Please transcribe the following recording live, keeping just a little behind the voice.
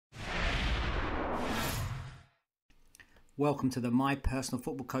Welcome to the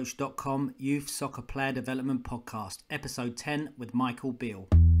MyPersonalFootballCoach.com Youth Soccer Player Development Podcast, Episode 10 with Michael Beale.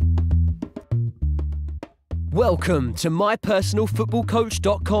 Welcome to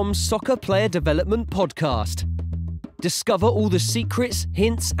MyPersonalFootballCoach.com Soccer Player Development Podcast. Discover all the secrets,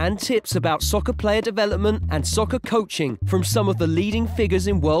 hints and tips about soccer player development and soccer coaching from some of the leading figures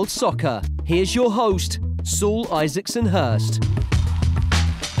in world soccer. Here's your host, Saul Isaksson-Hurst.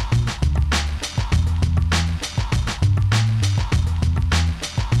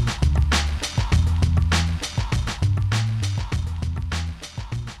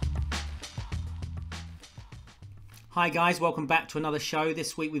 Hi guys, welcome back to another show.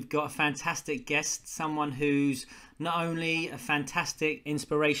 This week we've got a fantastic guest, someone who's not only a fantastic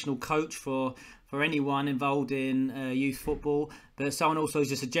inspirational coach for anyone involved in youth football, but someone also who's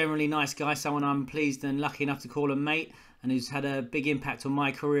just a generally nice guy, someone I'm pleased and lucky enough to call a mate, and who's had a big impact on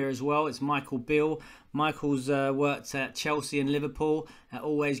my career as well. It's Michael Beale. Michael's worked at Chelsea and Liverpool at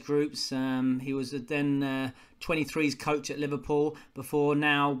Always Groups. He was then 23s coach at Liverpool before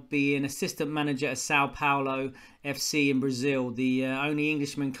now being assistant manager at Sao Paulo FC in Brazil, the only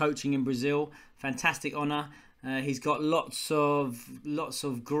Englishman coaching in Brazil. Fantastic honour. He's got lots of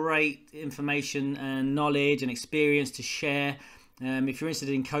great information and knowledge and experience to share. If you're interested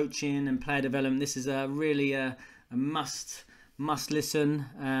in coaching and player development, this is really a must listen,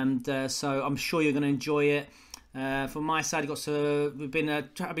 and so I'm sure you're going to enjoy it. From my side, I've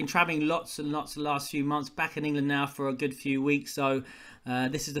been travelling lots and lots the last few months, back in England now for a good few weeks, so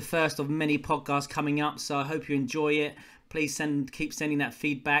this is the first of many podcasts coming up, so I hope you enjoy it. Please keep sending that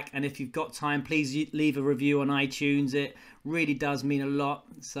feedback, and if you've got time, please leave a review on iTunes. It really does mean a lot,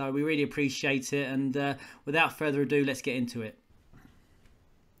 so we really appreciate it, and without further ado, let's get into it.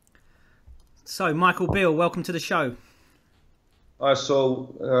 So, Michael Beale, welcome to the show. Hi,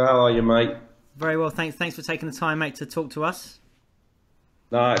 Saul. How are you, mate? Very well, thanks. Thanks for taking the time, mate, to talk to us.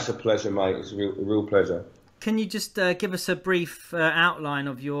 No, it's a pleasure, mate. It's a real pleasure. Can you just give us a brief outline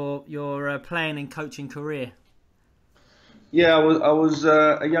of your playing and coaching career? Yeah, I was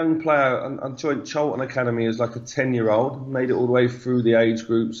a young player. I joined Charlton Academy as like a 10-year-old, made it all the way through the age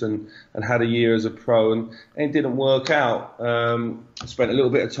groups and had a year as a pro, and it didn't work out. I spent a little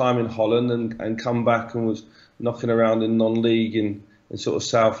bit of time in Holland and come back and was knocking around in non-league in sort of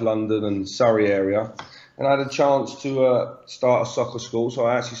South London and Surrey area. And I had a chance to start a soccer school. So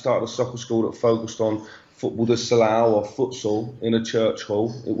I actually started a soccer school that focused on football de salão or futsal in a church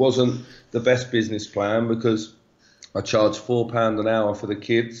hall. It wasn't the best business plan because I charged £4 an hour for the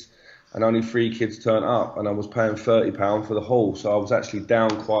kids and only 3 kids turned up, and I was paying £30 for the hall. So I was actually down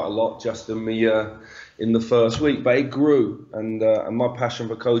quite a lot just in the first week, but it grew, and my passion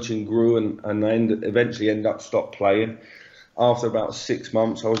for coaching grew, and I eventually ended up stopped playing. After about 6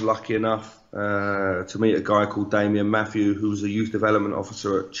 months, I was lucky enough to meet a guy called Damien Matthew, who was a youth development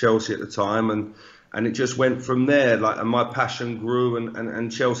officer at Chelsea at the time, and it just went from there. And my passion grew, and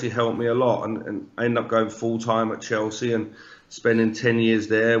Chelsea helped me a lot, and I ended up going full time at Chelsea and spending 10 years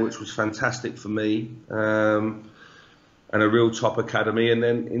there, which was fantastic for me, and a real top academy. And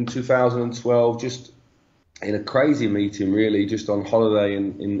then in 2012, just in a crazy meeting, really, just on holiday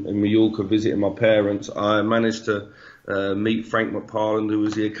in Mallorca visiting my parents, I managed to meet Frank McParland, who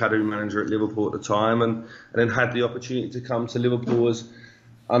was the academy manager at Liverpool at the time, and then had the opportunity to come to Liverpool as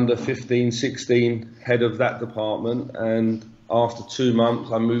under 15, 16 head of that department. And after 2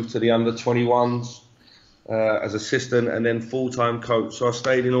 months, I moved to the under 21s as assistant and then full-time coach. So I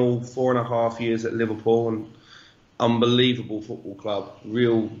stayed in all 4.5 years at Liverpool, and unbelievable football club.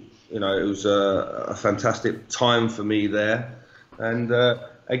 Real, it was a fantastic time for me there. And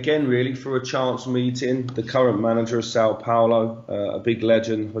again, really, for a chance meeting, the current manager of Sao Paulo, a big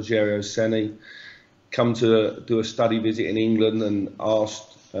legend, Rogério Ceni, come to do a study visit in England and asked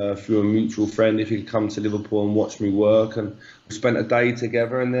through a mutual friend if he could come to Liverpool and watch me work. And we spent a day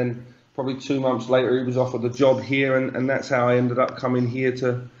together, and then probably 2 months later he was offered a job here, and that's how I ended up coming here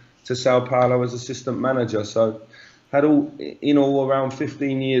to Sao Paulo as assistant manager. So had all around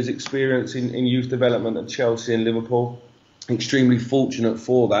 15 years experience in youth development at Chelsea and Liverpool. Extremely fortunate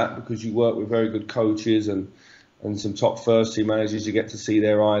for that, because you work with very good coaches and some top first team managers. You get to see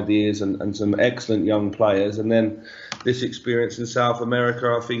their ideas and some excellent young players. And then this experience in South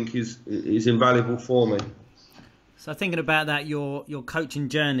America, I think, is invaluable for me. So thinking about that, your coaching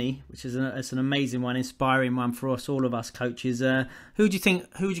journey, which is it's an amazing one, inspiring one for all of us coaches. Who would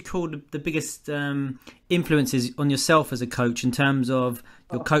you call the biggest influences on yourself as a coach in terms of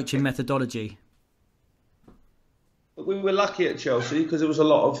your coaching methodology? We were lucky at Chelsea because there was a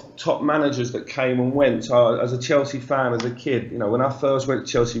lot of top managers that came and went. So as a Chelsea fan, as a kid, when I first went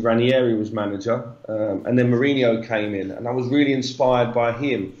to Chelsea, Ranieri was manager, and then Mourinho came in, and I was really inspired by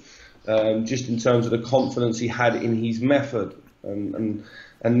him, just in terms of the confidence he had in his method. And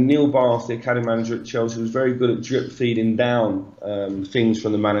Neil Bath, the academy manager at Chelsea, was very good at drip feeding down things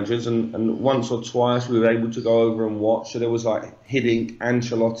from the managers. And once or twice we were able to go over and watch. So there was like Hiddink,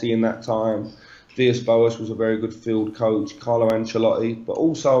 Ancelotti in that time. Villas-Boas was a very good field coach, Carlo Ancelotti. But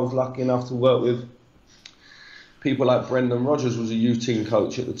also I was lucky enough to work with people like Brendan Rodgers, was a youth team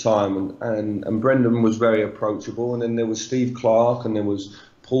coach at the time. And Brendan was very approachable. And then there was Steve Clark, and there was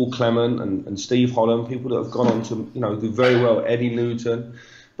Paul Clement and Steve Holland, people that have gone on to do very well, Eddie Newton.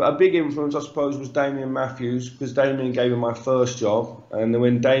 But a big influence, I suppose, was Damien Matthews, because Damien gave him my first job. And then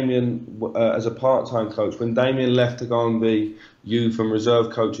when Damien, as a part-time coach, when Damien left to go and be youth and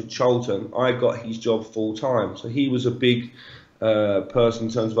reserve coach at Charlton, I got his job full-time. So he was a big person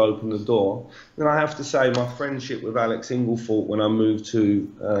in terms of opening the door. Then I have to say my friendship with Alex Inglethorpe when I moved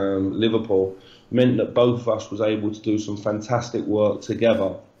to Liverpool meant that both of us was able to do some fantastic work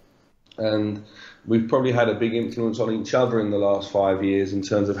together. And we've probably had a big influence on each other in the last 5 years in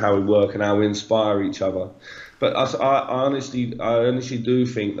terms of how we work and how we inspire each other. But I honestly do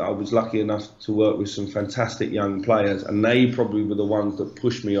think that I was lucky enough to work with some fantastic young players, and they probably were the ones that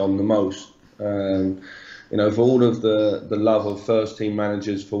pushed me on the most. For all of the love of first team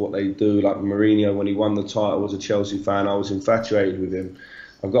managers for what they do, like Mourinho, when he won the title as a Chelsea fan, I was infatuated with him.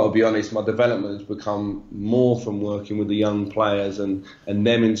 I've got to be honest, my development has become more from working with the young players and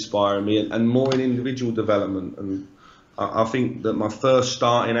them inspiring me, and more in individual development. And I think that my first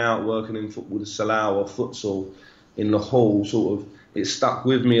starting out working in football, the Salau or futsal in the hall, it stuck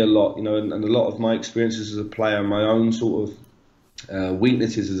with me a lot, and a lot of my experiences as a player and my own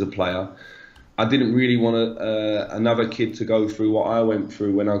weaknesses as a player. I didn't really want another kid to go through what I went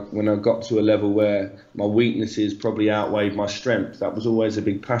through when I got to a level where my weaknesses probably outweighed my strength. That was always a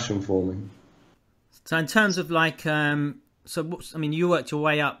big passion for me. So in terms of you worked your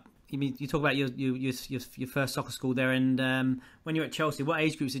way up. You talk about your first soccer school there, and when you were at Chelsea, what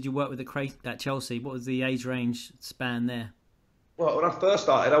age groups did you work with at Chelsea? What was the age range span there? Well, when I first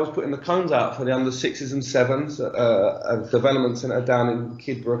started, I was putting the cones out for the under 6s and 7s at a development centre down in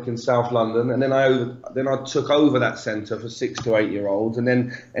Kidbrooke in South London, and then I took over that centre for 6 to 8 year olds, and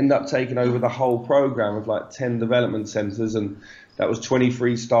then ended up taking over the whole programme of like 10 development centres, and that was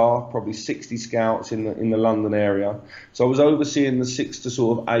 23 staff, probably 60 scouts in the London area. So I was overseeing the 6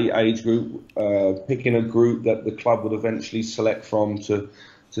 to 8 age group, picking a group that the club would eventually select from to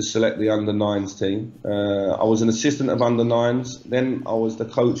select the under-9s team. I was an assistant of under-9s, then I was the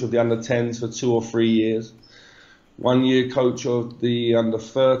coach of the under-10s for 2 or 3 years. 1 year coach of the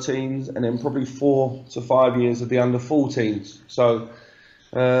under-13s, and then probably 4 to 5 years of the under-14s. So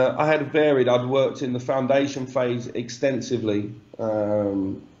I had varied. I'd worked in the foundation phase extensively,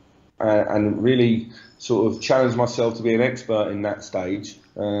 and really challenged myself to be an expert in that stage,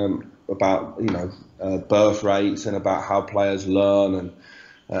 about birth rates and about how players learn,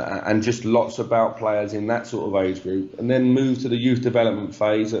 and just lots about players in that sort of age group, and then moved to the youth development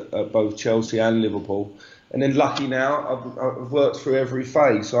phase at both Chelsea and Liverpool. And then lucky now, I've worked through every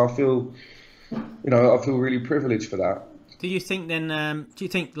phase, so I feel really privileged for that. Do you think then? Do you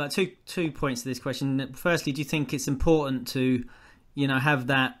think, like, two points to this question? Firstly, do you think it's important to, have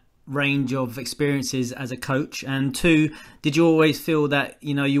that range of experiences as a coach? And two, did you always feel that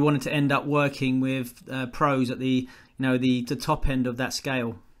you wanted to end up working with pros at the top end of that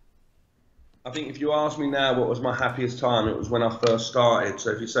scale? I think if you ask me now what was my happiest time, it was when I first started. So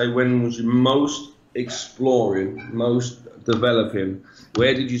if you say when was you most exploring, most developing,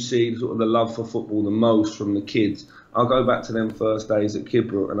 where did you see the love for football the most from the kids? I'll go back to them first days at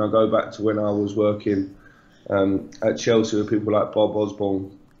Kidbrooke, and I'll go back to when I was working at Chelsea with people like Bob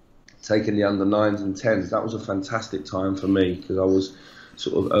Osborne, taking the under-9s and 10s. That was a fantastic time for me, because I was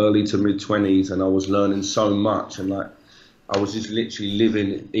early to mid-20s, and I was learning so much, and I was just literally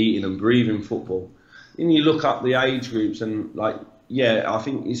living, eating and breathing football. And you look up the age groups, and I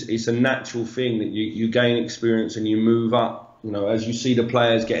think it's a natural thing that you gain experience and you move up. As you see the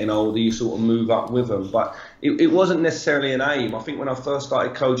players getting older, you move up with them. But it wasn't necessarily an aim. I think when I first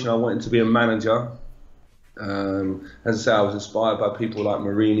started coaching, I wanted to be a manager. As I say, I was inspired by people like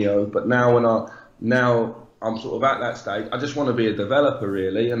Mourinho. But now I'm at that stage, I just want to be a developer,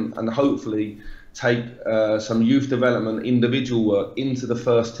 really, and hopefully take some youth development individual work into the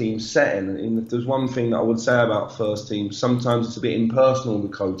first team setting. And if there's one thing that I would say about first team, sometimes it's a bit impersonal, the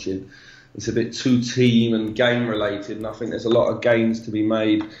coaching. It's a bit too team and game related, and I think there's a lot of gains to be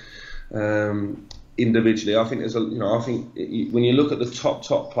made in individually. I think when you look at the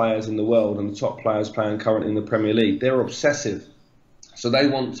top players in the world and the top players playing currently in the Premier League, they're obsessive. So they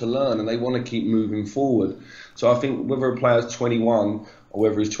want to learn and they want to keep moving forward. So I think whether a player's 21 or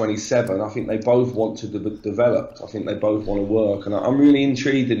whether he's 27, I think they both want to develop. I think they both want to work, and I'm really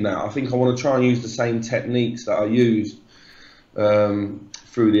intrigued in that. I think I want to try and use the same techniques that I used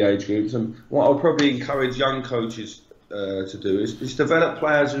through the age groups. And what I'll probably encourage young coaches to do is develop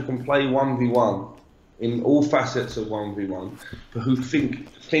players who can play 1v1 in all facets of 1v1, but who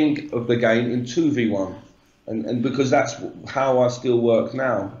think of the game in 2v1. And because that's how I still work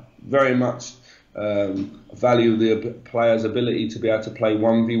now, very much value the player's ability to be able to play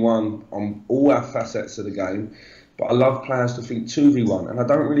 1v1 on all our facets of the game. But I love players to think 2v1, and I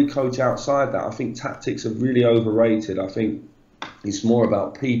don't really coach outside that. I think tactics are really overrated. I think it's more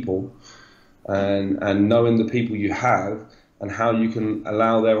about people and knowing the people you have and how you can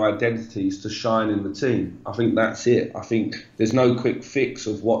allow their identities to shine in the team. I think that's it. I think there's no quick fix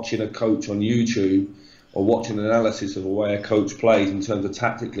of watching a coach on YouTube or watching an analysis of the way a coach plays in terms of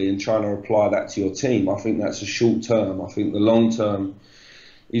tactically and trying to apply that to your team. I think that's a short term. I think the long term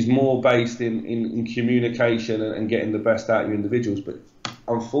is more based in communication and getting the best out of your individuals. But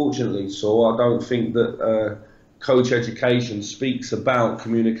unfortunately, Saul, I don't think that coach education speaks about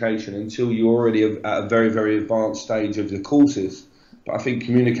communication until you're already at a very, very advanced stage of the courses. But I think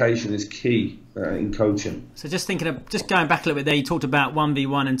communication is key in coaching. So just going back a little bit there, you talked about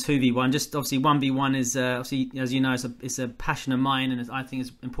 1v1 and 2v1. Just obviously 1v1 is obviously, as you know, it's a passion of mine, and I think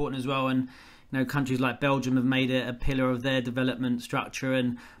it's important as well. And you know, countries like Belgium have made it a pillar of their development structure,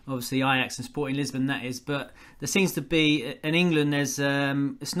 and obviously Ajax and Sporting Lisbon, that is. But there seems to be in England, there's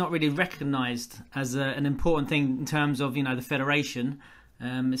it's not really recognised as an important thing in terms of, you know, the federation.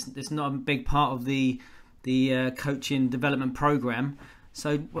 It's not a big part of the coaching development program.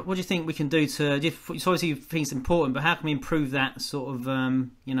 So what do you think we can do to, obviously you think it's important, but how can we improve that sort of,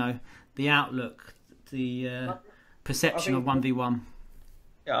 you know, the outlook, the perception of 1v1?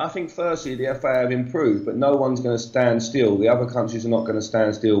 Yeah, I think firstly the FA have improved, but no one's going to stand still. The other countries are not going to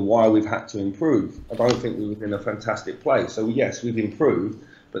stand still while we've had to improve. I don't think we were in a fantastic place. So yes, we've improved,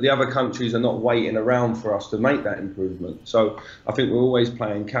 but the other countries are not waiting around for us to make that improvement. So I think we're always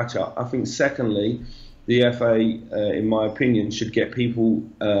playing catch up. I think secondly, the FA, in my opinion, should get people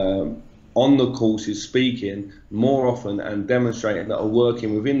on the courses speaking more often and demonstrating that are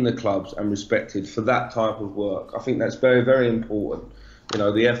working within the clubs and respected for that type of work. I think that's very, very important. You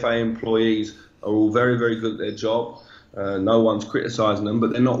know, the FA employees are all very, very good at their job. No one's criticising them,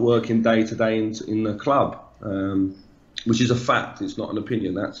 but they're not working day to day in the club, which is a fact. It's not an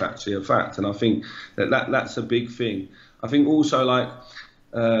opinion. That's actually a fact. And I think that's a big thing. I think also, like,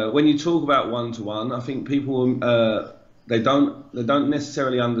 when you talk about one-to-one, I think people they don't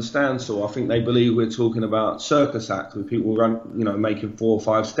necessarily understand. So I think they believe we're talking about circus act with people making 4 or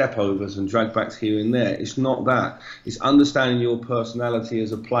 5 step overs and drag backs here and there. It's not that. It's understanding your personality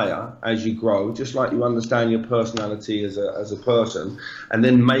as a player as you grow, just like you understand your personality as a person, and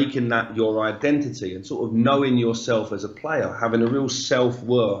then making that your identity and sort of knowing yourself as a player, having a real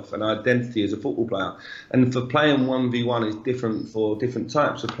self-worth and identity as a football player. And for playing 1v1 is different for different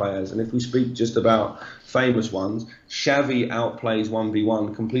types of players. And if we speak just about famous ones, Xavi outplays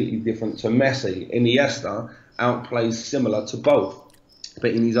 1v1 completely different to Messi. Iniesta outplays similar to both,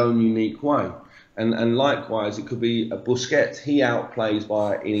 but in his own unique way. And likewise, it could be a Busquets. He outplays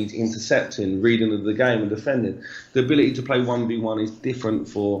in his intercepting, reading of the game and defending. The ability to play 1v1 is different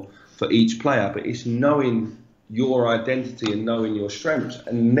for each player, but it's knowing your identity and knowing your strengths,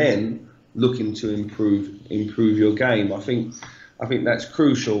 and then looking to improve your game. I think that's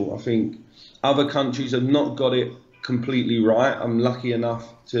crucial. I think other countries have not got it completely right. I'm lucky enough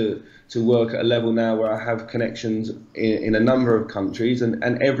to work at a level now where I have connections in a number of countries,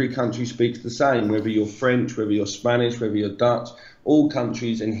 and every country speaks the same, whether you're French, whether you're Spanish, whether you're Dutch. All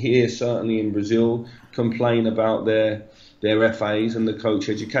countries, and here certainly in Brazil, complain about their FAs and the coach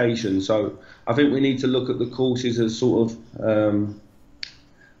education. So I think we need to look at the courses as sort of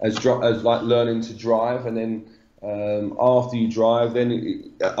as like learning to drive, and then after you drive,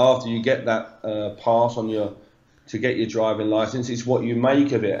 then after you get that pass to get your driving license, it's what you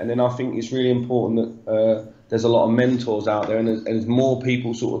make of it. And then I think it's really important that there's a lot of mentors out there, and there's more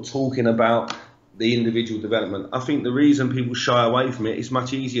people sort of talking about the individual development. I think the reason people shy away from it, it's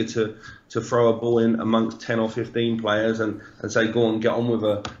much easier to throw a ball in amongst 10 or 15 players and say, go on, get on with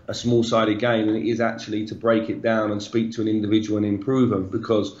a small-sided game, and it is actually to break it down and speak to an individual and improve them.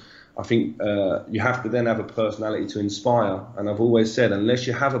 Because I think you have to then have a personality to inspire. And I've always said, unless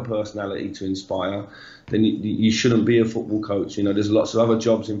you have a personality to inspire, then you shouldn't be a football coach. You know, there's lots of other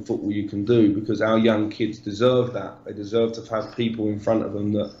jobs in football you can do, because our young kids deserve that. They deserve to have people in front of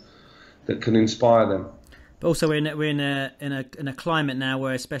them that can inspire them. But also, we're in a climate now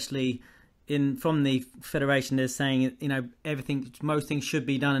where, especially from the federation, they're saying, you know, most things should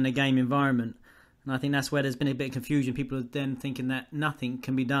be done in a game environment. And I think that's where there's been a bit of confusion. People are then thinking that nothing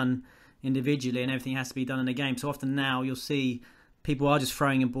can be done individually and everything has to be done in a game. So often now you'll see people are just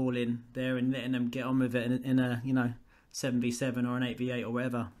throwing a ball in there and letting them get on with it in a 7v7 or an 8v8 or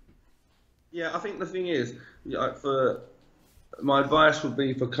whatever. Yeah, I think the thing is, my advice would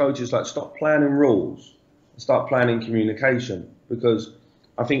be for coaches, stop planning rules, start planning communication, because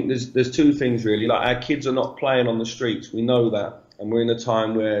I think there's two things really. Our kids are not playing on the streets. We know that. And we're in a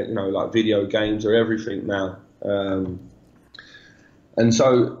time where, video games are everything now. And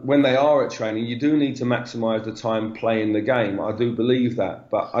so when they are at training, you do need to maximise the time playing the game. I do believe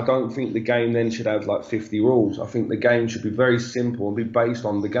that. But I don't think the game then should have 50 rules. I think the game should be very simple and be based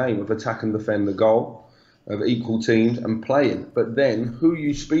on the game of attack and defend the goal, of equal teams and playing. But then who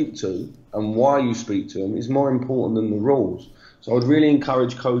you speak to and why you speak to them is more important than the rules. So I would really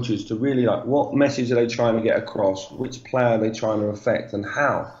encourage coaches to really what message are they trying to get across, which player are they trying to affect, and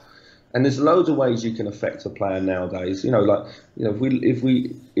how. And there's loads of ways you can affect a player nowadays. If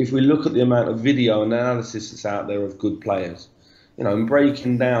we look at the amount of video and analysis that's out there of good players, and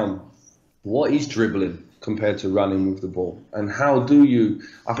breaking down what is dribbling compared to running with the ball, and how do you.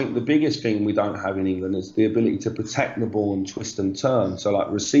 I think the biggest thing we don't have in England is the ability to protect the ball and twist and turn. So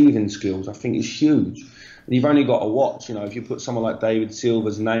receiving skills, I think, is huge. And you've only got to watch, if you put someone like David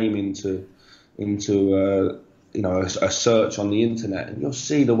Silva's name into a search on the internet, and you'll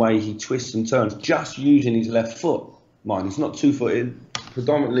see the way he twists and turns just using his left foot. Mind, he's not two-footed,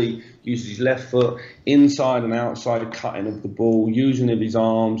 predominantly uses his left foot, inside and outside cutting of the ball, using of his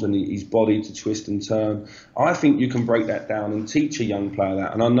arms and his body to twist and turn. I think you can break that down and teach a young player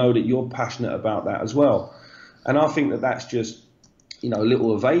that, and I know that you're passionate about that as well. And I think that that's just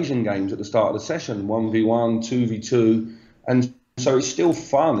little evasion games at the start of the session, 1v1, 2v2, and so it's still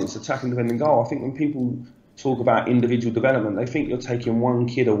fun. It's attacking, defending, goal. I think when people talk about individual development, they think you're taking one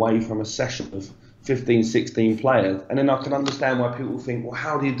kid away from a session of 15, 16 players, and then I can understand why people think, well,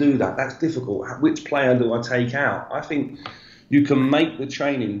 how do you do that? That's difficult. Which player do I take out? I think you can make the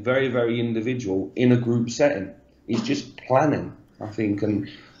training very, very individual in a group setting. It's just planning, I think, and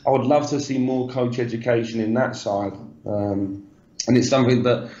I would love to see more coach education in that side. And it's something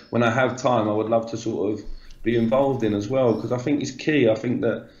that when I have time, I would love to sort of be involved in as well, because I think it's key. I think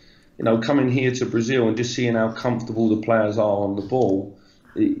that, coming here to Brazil and just seeing how comfortable the players are on the ball,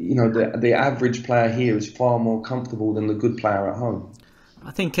 the average player here is far more comfortable than the good player at home. I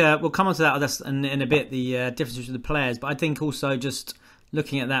think we'll come on to that in a bit, the difference between the players. But I think also just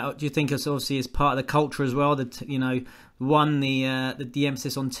looking at that, do you think it's obviously as part of the culture as well, that, the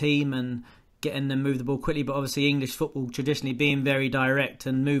emphasis on team and getting them move the ball quickly, but obviously English football traditionally being very direct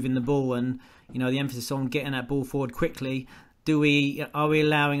and moving the ball, and the emphasis on getting that ball forward quickly. Are we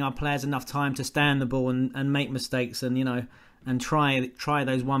allowing our players enough time to stand the ball and make mistakes and try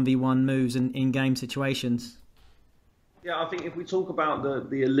those 1v1 moves in game situations? Yeah, I think if we talk about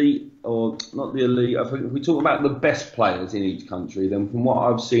the elite, or not the elite, I think if we talk about the best players in each country, then from what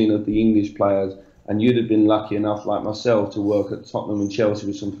I've seen of the English players, and you'd have been lucky enough, like myself, to work at Tottenham and Chelsea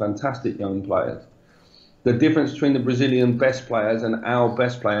with some fantastic young players. The difference between the Brazilian best players and our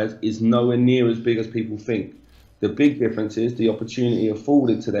best players is nowhere near as big as people think. The big difference is the opportunity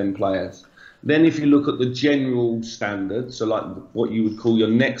afforded to them players. Then if you look at the general standard, so like what you would call your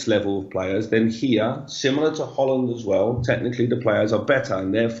next level of players, then here, similar to Holland as well, technically the players are better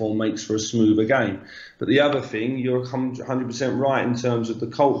and therefore makes for a smoother game. But the other thing, you're 100% right in terms of the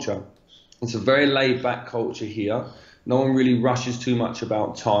culture. It's a very laid-back culture here. No one really rushes too much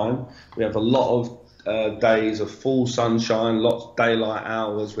about time. We have a lot of days of full sunshine, lots of daylight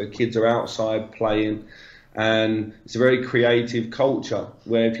hours where kids are outside playing. And it's a very creative culture,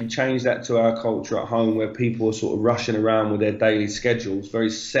 where if you change that to our culture at home, where people are sort of rushing around with their daily schedules, very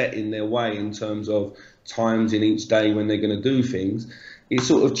set in their way in terms of times in each day when they're going to do things, it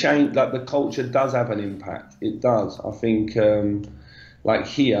sort of changed. Like, the culture does have an impact. It does. I think like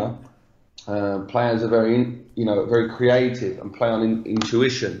here, players are very creative and play on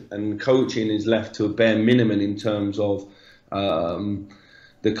intuition, and coaching is left to a bare minimum in terms of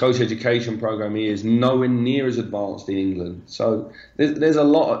the coach education program here is nowhere near as advanced in England. So there's a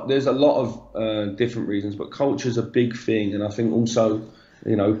lot of different reasons, but culture is a big thing, and I think also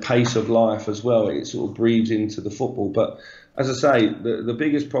pace of life as well. It sort of breathes into the football. But as I say, the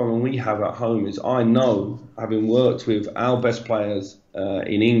biggest problem we have at home is, I know, having worked with our best players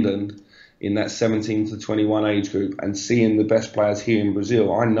in England in that 17 to 21 age group and seeing the best players here in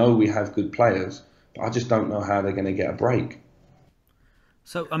Brazil, I know we have good players, but I just don't know how they're going to get a break.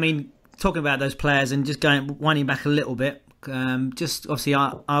 So, I mean, talking about those players and just winding back a little bit, just obviously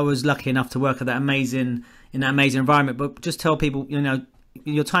I was lucky enough to work at that amazing environment, but just tell people,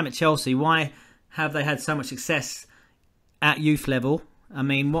 your time at Chelsea, why have they had so much success at youth level? I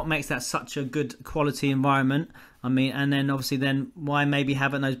mean, what makes that such a good quality environment? I mean, and then obviously why maybe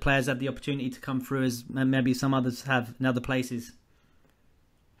haven't those players had the opportunity to come through as maybe some others have in other places?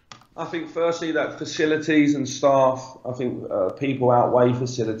 I think firstly that facilities and staff, I think people outweigh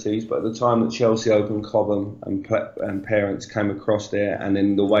facilities, but at the time that Chelsea opened Cobham and parents came across there, and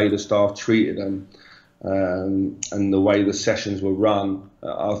then the way the staff treated them and the way the sessions were run,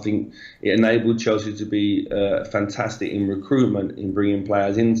 I think it enabled Chelsea to be fantastic in recruitment, in bringing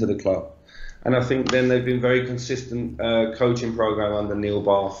players into the club. And I think then they've been very consistent coaching program under Neil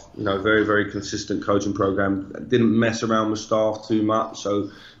Bath. Very, very consistent coaching program. Didn't mess around with staff too much,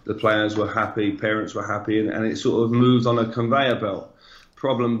 so the players were happy, parents were happy, and it sort of moved on a conveyor belt.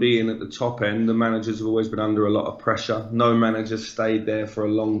 Problem being, at the top end, the managers have always been under a lot of pressure. No manager stayed there for a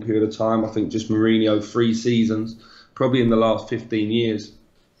long period of time. I think just Mourinho, 3 seasons, probably in the last 15 years,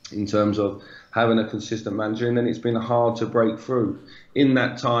 in terms of having a consistent manager, and then it's been hard to break through. In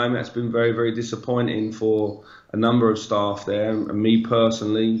that time, that's been very, very disappointing for a number of staff there, and me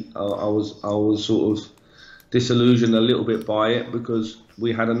personally, I was sort of disillusioned a little bit by it, because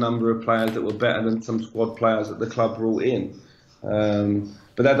we had a number of players that were better than some squad players that the club brought in.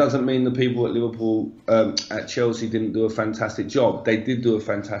 But that doesn't mean the people at Liverpool, at Chelsea, didn't do a fantastic job. They did do a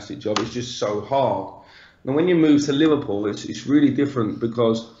fantastic job. It's just so hard. And when you move to Liverpool, it's really different,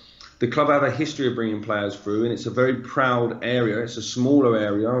 because the club have a history of bringing players through, and it's a very proud area. It's a smaller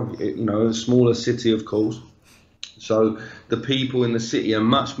area, a smaller city, of course. So the people in the city are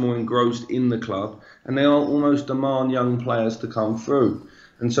much more engrossed in the club, and they almost demand young players to come through.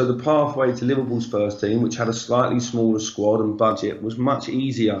 And so the pathway to Liverpool's first team, which had a slightly smaller squad and budget, was much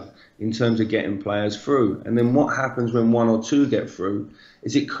easier in terms of getting players through. And then what happens when 1 or 2 get through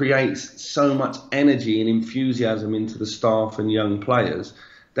is it creates so much energy and enthusiasm into the staff and young players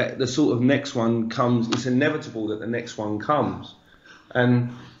that the sort of next one comes. It's inevitable that the next one comes.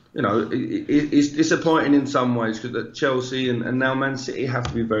 And it's disappointing in some ways, because that Chelsea and now Man City have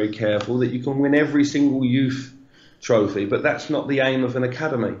to be very careful that you can win every single youth trophy, but that's not the aim of an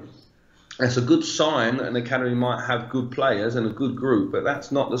academy. It's a good sign that an academy might have good players and a good group, but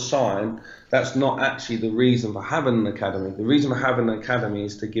that's not the sign. That's not actually the reason for having an academy. The reason for having an academy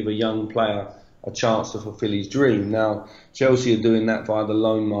is to give a young player a chance to fulfil his dream. Now, Chelsea are doing that via the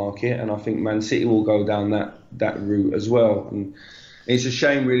loan market, and I think Man City will go down that route as well. And it's a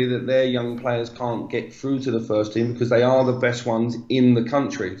shame, really, that their young players can't get through to the first team, because they are the best ones in the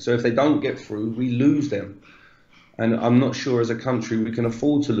country. So if they don't get through, we lose them. And I'm not sure as a country we can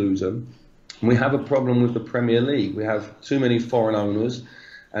afford to lose them. And we have a problem with the Premier League. We have too many foreign owners,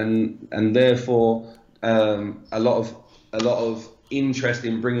 and therefore a lot of interest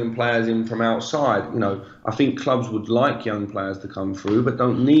in bringing players in from outside. I think clubs would like young players to come through, but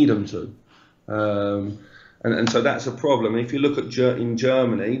don't need them to. And so that's a problem. And if you look at in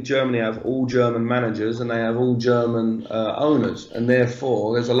Germany have all German managers and they have all German owners, and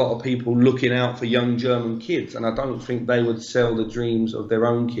therefore there's a lot of people looking out for young German kids, and I don't think they would sell the dreams of their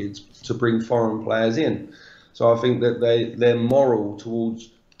own kids to bring foreign players in. So I think that their moral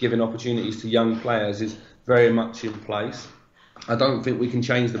towards giving opportunities to young players is very much in place. I don't think we can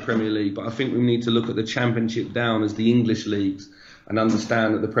change the Premier League, but I think we need to look at the Championship down as the English leagues, and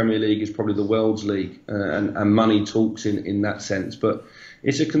understand that the Premier League is probably the world's league, and money talks in that sense. But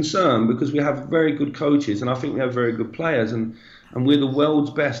it's a concern, because we have very good coaches, and I think we have very good players, and we're the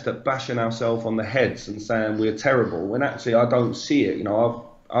world's best at bashing ourselves on the heads and saying we're terrible, when actually I don't see it.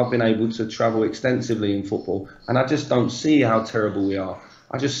 I've been able to travel extensively in football, and I just don't see how terrible we are.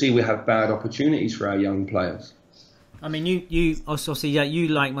 I just see we have bad opportunities for our young players. I mean, you obviously, you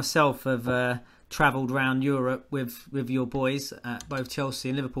like myself have travelled around Europe with your boys at both Chelsea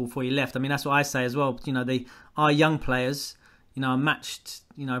and Liverpool before you left. I mean, that's what I say as well. Our young players, are matched,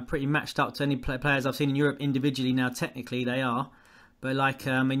 pretty matched up to any players I've seen in Europe individually. Now, technically they are, but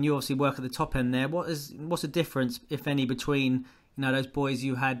you obviously work at the top end there. What's the difference, if any, between those boys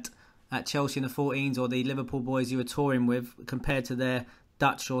you had at Chelsea in the 14s or the Liverpool boys you were touring with compared to their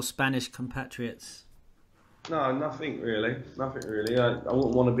Dutch or Spanish compatriots? No, nothing really. I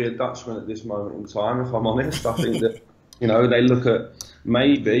wouldn't want to be a Dutchman at this moment in time, if I'm honest. I think that You know, they look at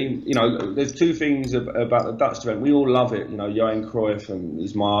maybe, you know, there's two things about the Dutch event. We all love it. You know, Johan Cruyff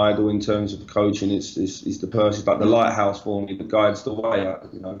is my idol in terms of coaching. It's the person, like the lighthouse for me that guides the way.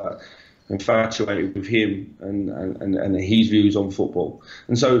 You know, like, infatuated with him and his views on football.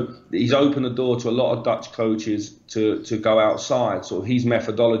 And so he's opened the door to a lot of Dutch coaches to go outside. So his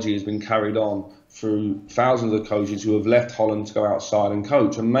methodology has been carried on through thousands of coaches who have left Holland to go outside and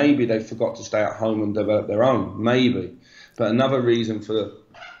coach. And maybe they forgot to stay at home and develop their own, maybe. But another reason for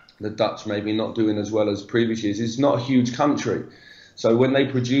the Dutch maybe not doing as well as previous years is it's not a huge country. So when they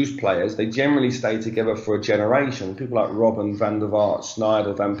produce players, they generally stay together for a generation. People like Robben, Van der Vaart,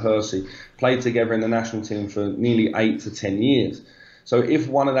 Sneijder, Van Persie played together in the national team for nearly 8 to 10 years. So if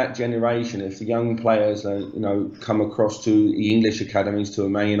one of that generation, if the young players, you know, come across to the English academies, to a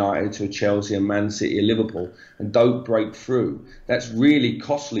Man United, to a Chelsea, a Man City, a Liverpool, and don't break through, that's really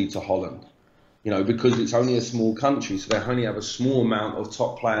costly to Holland. You know, because it's only a small country, so they only have a small amount of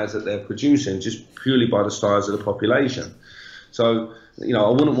top players that they're producing, just purely by the size of the population. So, you know, I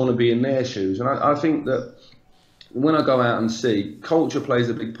wouldn't want to be in their shoes. And I think that when I go out and see, culture plays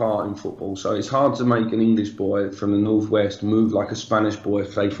a big part in football. So it's hard to make an English boy from the northwest move like a Spanish boy,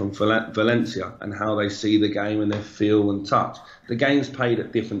 say, from Valencia, and how they see the game and their feel and touch. The game's played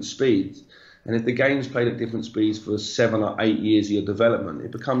at different speeds. And if the game's played at different speeds for 7 or 8 years of your development,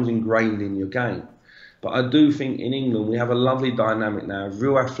 it becomes ingrained in your game. But I do think in England we have a lovely dynamic now of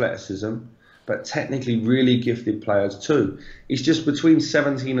real athleticism, but technically really gifted players too. It's just between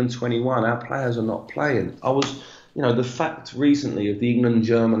 17 and 21, our players are not playing. You know, the fact recently of the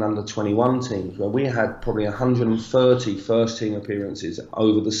England-German under-21 teams, where we had probably 130 first-team appearances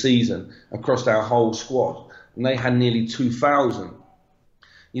over the season across our whole squad, and they had nearly 2,000.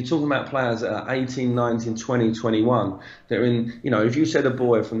 You're talking about players that are 18, 19, 20, 21. They're in, you know, if you said a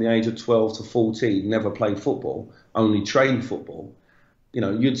boy from the age of 12 to 14 never played football, only trained football, you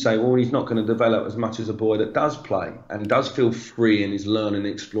know, you'd say, well, he's not going to develop as much as a boy that does play and does feel free and is learning,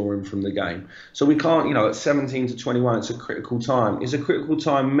 exploring from the game. So we can't, you know, at 17 to 21, it's a critical time. It's a critical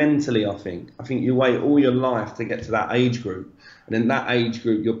time mentally, I think. I think you wait all your life to get to that age group. And in that age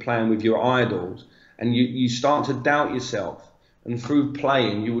group, you're playing with your idols and you start to doubt yourself. And through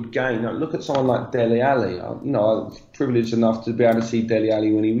playing, you would gain. Look at someone like Dele Alli. You know, I was privileged enough to be able to see Dele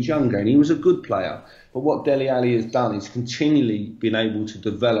Alli when he was younger, and he was a good player. But what Dele Alli has done is continually been able to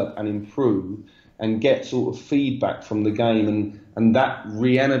develop and improve and get sort of feedback from the game, and that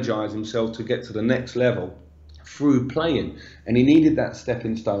re-energise himself to get to the next level through playing. And he needed that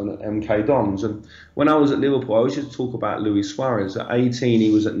stepping stone at MK Dons. And when I was at Liverpool, I always used to talk about Luis Suarez. At 18,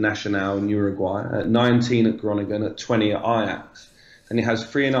 he was at Nacional in Uruguay. At 19 at Groningen. At 20 at Ajax. And he has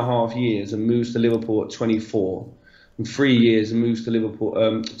 3.5 years and moves to Liverpool at 24. And 3 years and moves to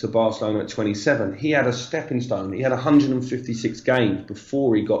Liverpool to Barcelona at 27. He had a stepping stone. He had 156 games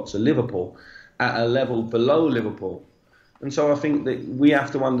before he got to Liverpool at a level below Liverpool. And so I think that we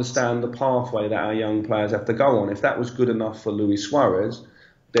have to understand the pathway that our young players have to go on. If that was good enough for Luis Suarez,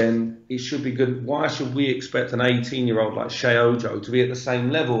 then it should be good. Why should we expect an 18-year-old like Shea Ojo to be at the same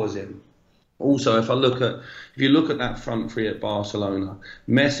level as him? Also, if you look at that front three at Barcelona,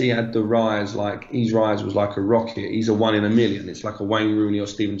 Messi had the rise, like his rise was like a rocket. He's a 1 in a million. It's like a Wayne Rooney or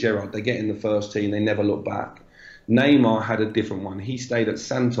Steven Gerrard. They get in the first team, they never look back. Neymar had a different one. He stayed at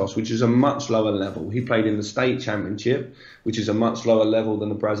Santos, which is a much lower level. He played in the State Championship, which is a much lower level than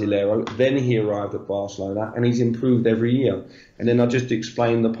the Brasileiro. Then he arrived at Barcelona, and he's improved every year. And then I just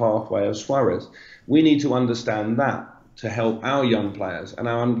explained the pathway of Suarez. We need to understand that to help our young players, and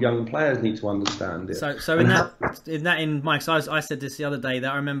our young players need to understand it. So in Mike, so I said this the other day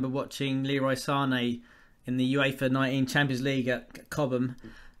that I remember watching Leroy Sané in the UEFA 19 Champions League at Cobham.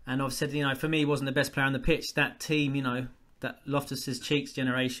 And I've said, you know, for me, he wasn't the best player on the pitch. That team, you know, that Loftus' Cheeks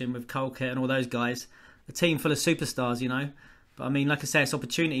generation with Colker and all those guys, a team full of superstars, you know. But I mean, like I say, it's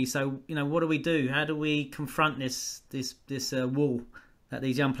opportunity. So, you know, what do we do? How do we confront this wall that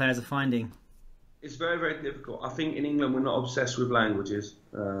these young players are finding? It's very, very difficult. I think in England we're not obsessed with languages.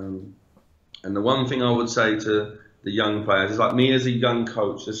 And the one thing I would say to the young players is, like me as a young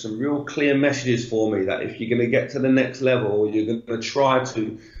coach, there's some real clear messages for me that if you're going to get to the next level, or you're going to try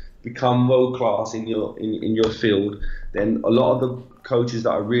to become world class in your field, then a lot of the coaches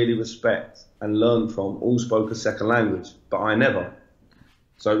that I really respect and learn from all spoke a second language, but I never.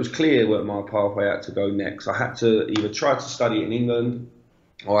 So it was clear where my pathway had to go next. I had to either try to study in England,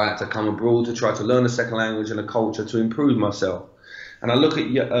 or I had to come abroad to try to learn a second language and a culture to improve myself. And I look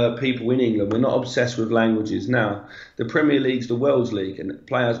at people in England, we're not obsessed with languages. Now, the Premier League's the world's league, and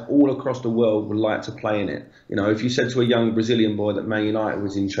players all across the world would like to play in it. You know, if you said to a young Brazilian boy that Man United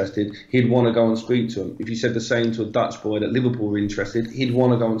was interested, he'd want to go and speak to him. If you said the same to a Dutch boy that Liverpool were interested, he'd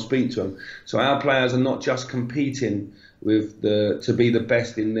want to go and speak to him. So our players are not just competing to be the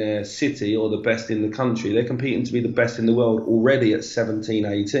best in their city or the best in the country. They're competing to be the best in the world already at 17,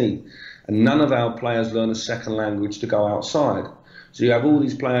 18. And none of our players learn a second language to go outside. So you have all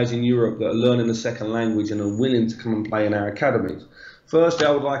these players in Europe that are learning a second language and are willing to come and play in our academies. Firstly,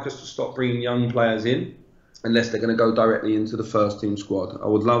 I would like us to stop bringing young players in unless they're going to go directly into the first team squad. I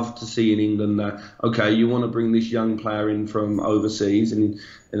would love to see in England that, okay, you want to bring this young player in from overseas, and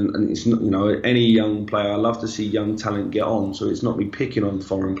it's not, you know, any young player. I love to see young talent get on. So it's not me picking on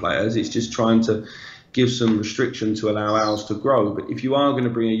foreign players. It's just trying to give some restriction to allow ours to grow. But if you are going to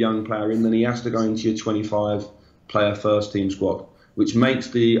bring a young player in, then he has to go into your 25-player first team squad, which makes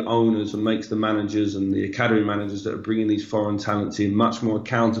the owners and makes the managers and the academy managers that are bringing these foreign talents in much more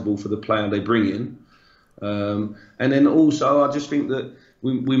accountable for the player they bring in. And then also, I just think that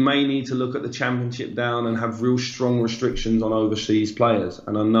we may need to look at the championship down and have real strong restrictions on overseas players.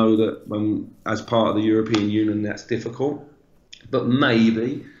 And I know that as part of the European Union, that's difficult. But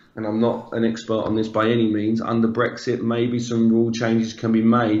maybe, and I'm not an expert on this by any means, under Brexit, maybe some rule changes can be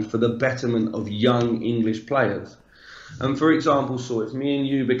made for the betterment of young English players. And for example, so if me and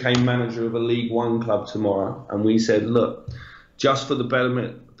you became manager of a League One club tomorrow and we said, look, just for the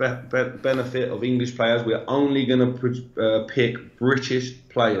benefit of English players, we're only going to pick British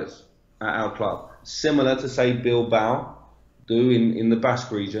players at our club, similar to, say, Bilbao do in the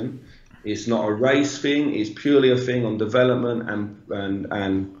Basque region. It's not a race thing, it's purely a thing on development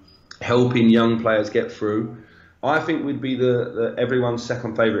and helping young players get through. I think we'd be everyone's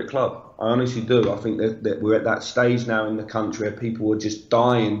second favourite club. I honestly do. I think that we're at that stage now in the country where people are just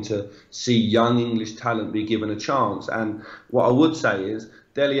dying to see young English talent be given a chance. And what I would say is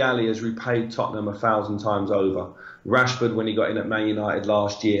Dele Alli has repaid Tottenham 1,000 times over. Rashford, when he got in at Man United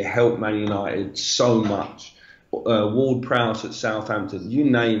last year, helped Man United so much. Ward-Prowse at Southampton, you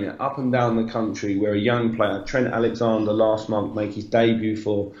name it, up and down the country where a young player, Trent Alexander last month, make his debut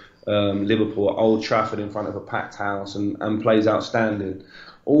for Liverpool at Old Trafford in front of a packed house and plays outstanding.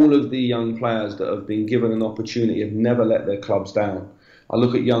 All of the young players that have been given an opportunity have never let their clubs down. I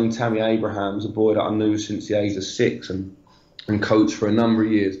look at young Tammy Abrahams, a boy that I knew since the age of 6 and coached for a number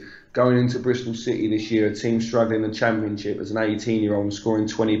of years. Going into Bristol City this year, a team struggling in the Championship as an 18-year-old and scoring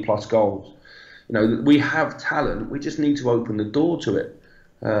 20-plus goals. You know, we have talent. We just need to open the door to it.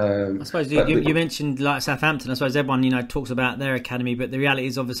 I suppose you mentioned like Southampton. I suppose everyone talks about their academy, but the reality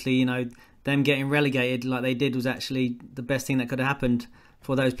is obviously them getting relegated like they did was actually the best thing that could have happened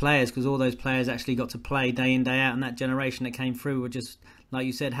for those players, because all those players actually got to play day in, day out, and that generation that came through were just, like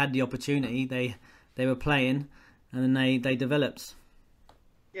you said, had the opportunity. They were playing, and then they developed.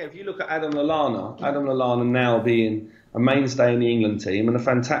 Yeah, if you look at Adam Lallana now being a mainstay in the England team and a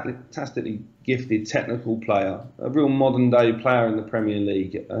fantastically gifted technical player, a real modern day player in the Premier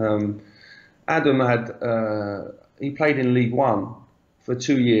League. Adam he played in League One for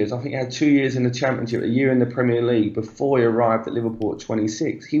 2 years. I think he had 2 years in the Championship, a year in the Premier League before he arrived at Liverpool at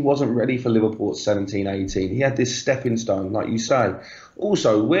 26. He wasn't ready for Liverpool at 17, 18. He had this stepping stone, like you say.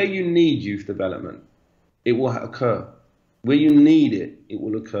 Also, where you need youth development, it will occur. Where you need it, it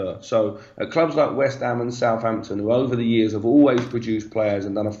will occur. So at clubs like West Ham and Southampton, who over the years have always produced players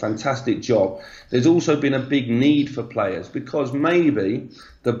and done a fantastic job, there's also been a big need for players, because maybe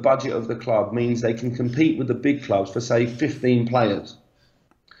the budget of the club means they can compete with the big clubs for, say, 15 players.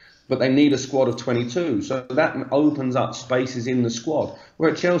 But they need a squad of 22. So that opens up spaces in the squad. Where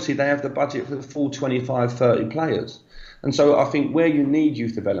at Chelsea, they have the budget for the full 25, 30 players. And so I think where you need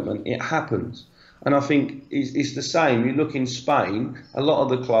youth development, it happens. And I think it's the same. You look in Spain, a lot of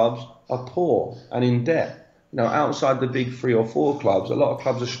the clubs are poor and in debt. Outside the big 3 or 4 clubs, a lot of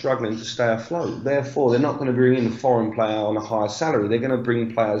clubs are struggling to stay afloat. Therefore, they're not going to bring in a foreign player on a higher salary. They're going to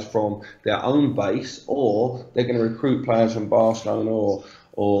bring players from their own base, or they're going to recruit players from Barcelona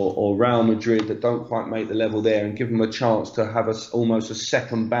or Real Madrid that don't quite make the level there and give them a chance to have almost a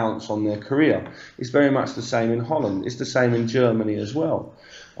second bounce on their career. It's very much the same in Holland. It's the same in Germany as well.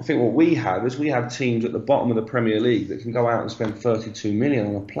 I think what we have is we have teams at the bottom of the Premier League that can go out and spend 32 million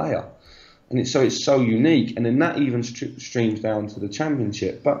on a player. And it's so unique. And then that even streams down to the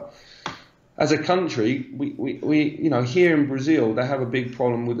Championship. But as a country, we here in Brazil, they have a big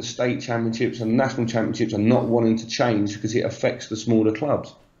problem with the state championships and national championships and not wanting to change because it affects the smaller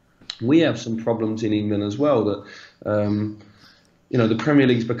clubs. We have some problems in England as well that, the Premier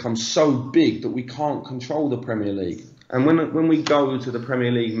League's become so big that we can't control the Premier League. And when we go to the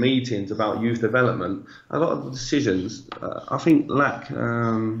Premier League meetings about youth development, a lot of the decisions, I think, lack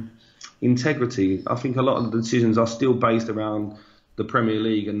integrity. I think a lot of the decisions are still based around the Premier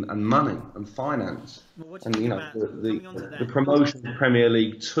League and money and finance. And the promotion to Premier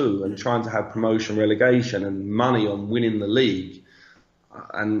League 2 and trying to have promotion relegation and money on winning the league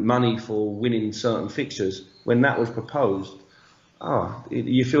and money for winning certain fixtures, when that was proposed,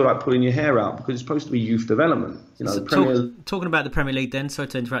 you feel like pulling your hair out, because it's supposed to be youth development. So talking about the Premier League then, sorry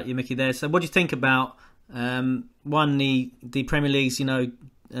to interrupt you, Mickey, there. So what do you think about, one, the Premier League's,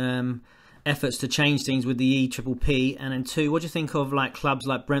 efforts to change things with the EPPP, and then two, what do you think of like clubs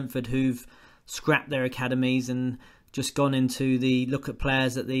like Brentford who've scrapped their academies and just gone into the look at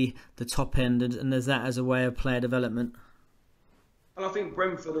players at the top end, and there's that as a way of player development? And I think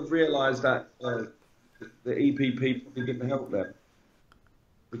Brentford have realised that the EPP probably didn't help them,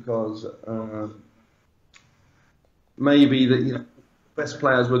 because maybe the best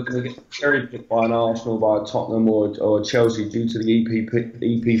players were going to get cherry picked by an Arsenal, by a Tottenham or Chelsea due to the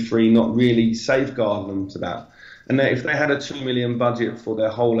EP3 not really safeguarding them to that. And if they had a $2 million budget for their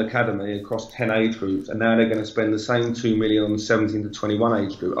whole academy across 10 age groups, and now they're going to spend the same $2 million on the 17 to 21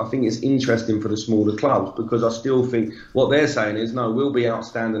 age group, I think it's interesting for the smaller clubs, because I still think what they're saying is, no, we'll be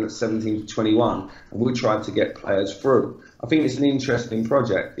outstanding at 17 to 21 and we'll try to get players through. I think it's an interesting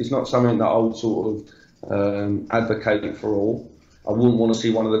project. It's not something that I would sort of advocate for all. I wouldn't want to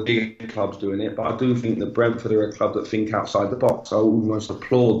see one of the big clubs doing it, but I do think that Brentford are a club that think outside the box. I almost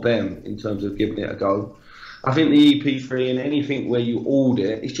applaud them in terms of giving it a go. I think the EP3 and anything where you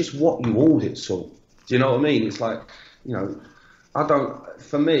audit, it's just what you audit, Saul. Do you know what I mean? It's like,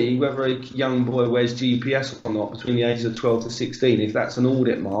 for me, whether a young boy wears GPS or not between the ages of 12 to 16, if that's an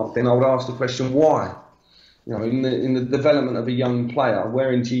audit mark, then I would ask the question, why? In the development of a young player,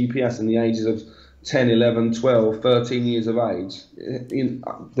 wearing GPS in the ages of 10, 11, 12, 13 years of age,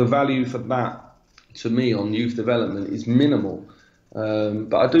 the value for that, to me, on youth development is minimal.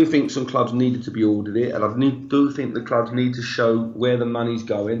 But I do think some clubs needed to be audited, and I do think the clubs need to show where the money's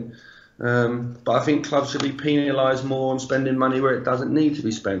going. But I think clubs should be penalised more on spending money where it doesn't need to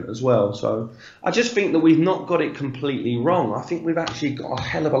be spent as well. So I just think that we've not got it completely wrong. I think we've actually got a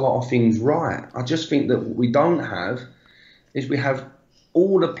hell of a lot of things right. I just think that what we don't have is we have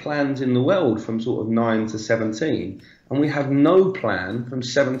all the plans in the world from sort of 9 to 17, and we have no plan from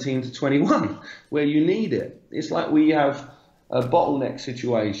 17 to 21 where you need it. It's like we have a bottleneck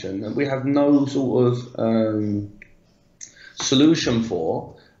situation that we have no sort of solution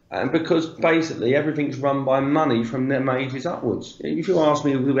for, and because basically everything's run by money from them ages upwards. If you ask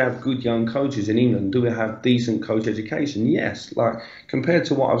me, do we have good young coaches in England? Do we have decent coach education? Yes. Like, compared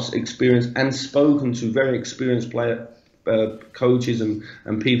to what I've experienced and spoken to very experienced coaches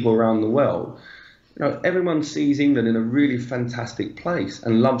and people around the world, everyone sees England in a really fantastic place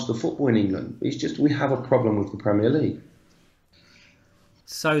and loves the football in England. It's just we have a problem with the Premier League.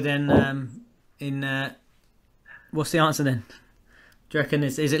 So then, what's the answer then? Do you reckon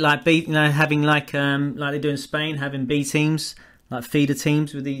is it like having like they do in Spain, having B teams, like feeder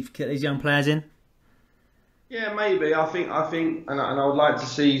teams with get these young players in? Yeah, maybe. I think, and I would like to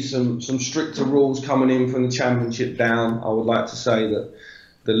see some stricter rules coming in from the Championship down. I would like to say that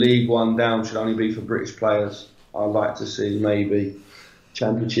the League One down should only be for British players. I'd like to see maybe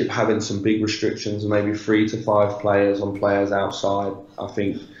Championship having some big restrictions, maybe 3 to 5 players on players outside. I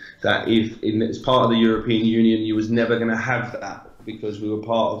think that as part of the European Union, you was never going to have that, because we were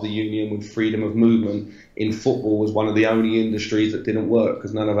part of the union with freedom of movement. In football was one of the only industries that didn't work,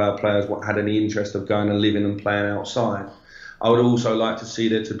 because none of our players had any interest of going and living and playing outside. I would also like to see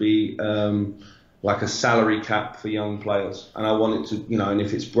there to be like a salary cap for young players, and I want it to, and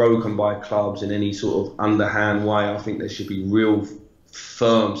if it's broken by clubs in any sort of underhand way, I think there should be real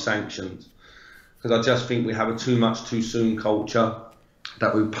firm sanctions, because I just think we have a too much too soon culture,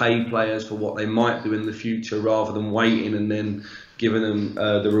 that we pay players for what they might do in the future rather than waiting and then giving them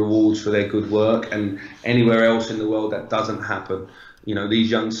the rewards for their good work. And anywhere else in the world that doesn't happen. These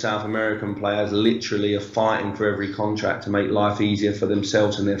young South American players literally are fighting for every contract to make life easier for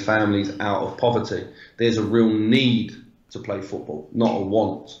themselves and their families out of poverty. There's a real need to play football, not a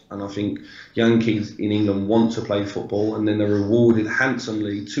want. And I think young kids in England want to play football, and then they're rewarded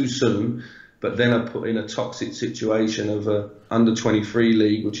handsomely too soon, but then are put in a toxic situation of a under-23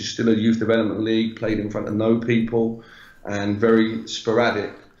 league, which is still a youth development league, played in front of no people and very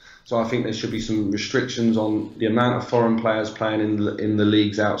sporadic. So I think there should be some restrictions on the amount of foreign players playing in the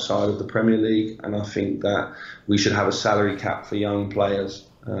leagues outside of the Premier League, and I think that we should have a salary cap for young players.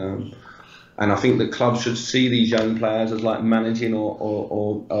 And I think that clubs should see these young players as like managing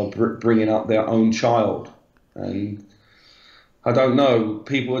or bringing up their own child. And I don't know.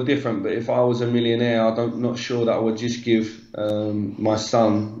 People are different, but if I was a millionaire, I'm not sure that I would just give my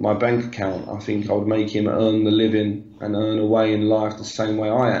son my bank account. I think I would make him earn the living and earn a way in life the same way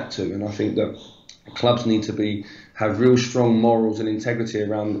I had to. And I think that clubs need to have real strong morals and integrity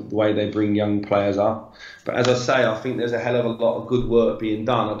around the way they bring young players up. But as I say, I think there's a hell of a lot of good work being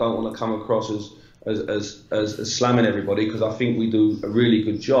done. I don't want to come across as slamming everybody, because I think we do a really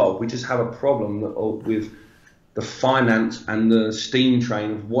good job. We just have a problem with the finance and the steam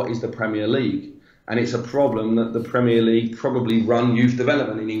train of what is the Premier League. And it's a problem that the Premier League probably run youth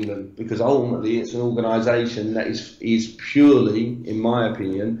development in England, because ultimately it's an organisation that is purely, in my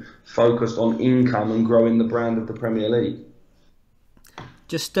opinion, focused on income and growing the brand of the Premier League.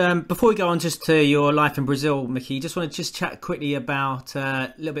 Just before we go on just to your life in Brazil, Mickey, just want to just chat quickly about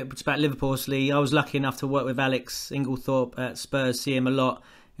a little bit about Liverpool. Obviously, I was lucky enough to work with Alex Inglethorpe at Spurs, see him a lot.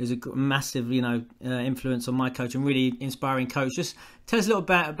 He was a massive, influence on my coach and really inspiring coach. Just tell us a little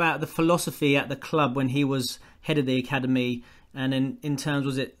bit about the philosophy at the club when he was head of the academy, and in terms,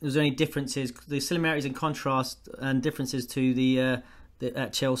 was there any differences, the similarities and contrast and differences to the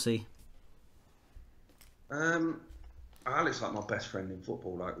at Chelsea? Alex like my best friend in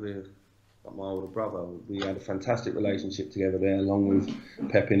football, like my older brother. We had a fantastic relationship together there, along with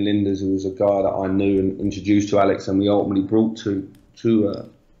Pepin Linders, who was a guy that I knew and introduced to Alex, and we ultimately brought to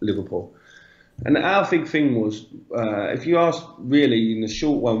Liverpool. And our big thing was, if you ask really in the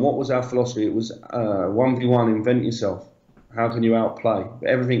short one, what was our philosophy? It was 1v1, invent yourself. How can you outplay? But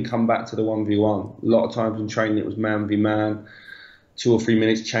everything come back to the 1v1. A lot of times in training it was man v man. 2 or 3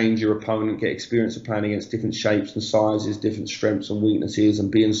 minutes, change your opponent, get experience of playing against different shapes and sizes, different strengths and weaknesses,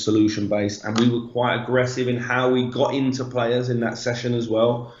 and being solution based. And we were quite aggressive in how we got into players in that session as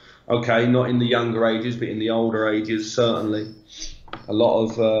well. Okay, not in the younger ages, but in the older ages, certainly. A lot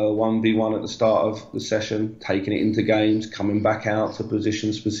of 1v1 at the start of the session, taking it into games, coming back out to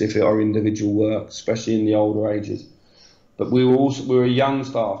position specific or individual work, especially in the older ages. But we were a young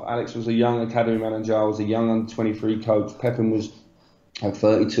staff. Alex was a young academy manager. I was a young under-23 coach. Pepin was at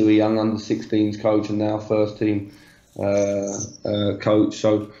 32, a young under-16s coach, and now first team coach.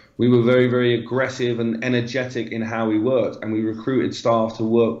 So we were very, very aggressive and energetic in how we worked, and we recruited staff to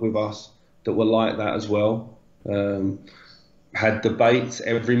work with us that were like that as well. Had debates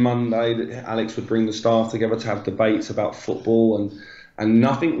every Monday. Alex would bring the staff together to have debates about football, and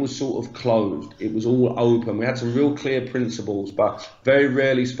nothing was sort of closed. It was all open. We had some real clear principles, but very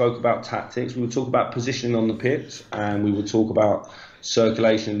rarely spoke about tactics. We would talk about positioning on the pitch, and we would talk about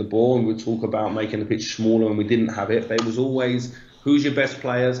circulation of the ball, and we would talk about making the pitch smaller when we didn't have it. But it was always, who's your best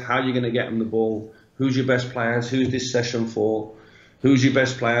players? How are you going to get them the ball? Who's your best players? Who's this session for? Who's your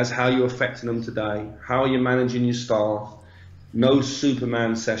best players? How are you affecting them today? How are you managing your staff? No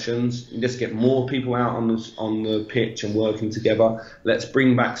Superman sessions. Let's get more people out on the pitch and working together. Let's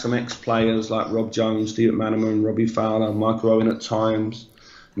bring back some ex-players like Rob Jones, Steve McManaman, Robbie Fowler, Michael Owen at times,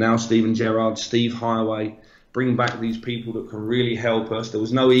 now Steven Gerrard, Steve Highway. Bring back these people that can really help us. There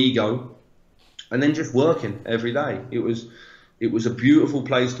was no ego, and then just working every day. It was a beautiful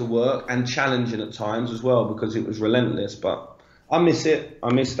place to work, and challenging at times as well, because it was relentless. But I miss it.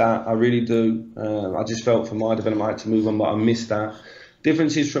 I miss that. I really do. I just felt for my development I had to move on, but I miss that.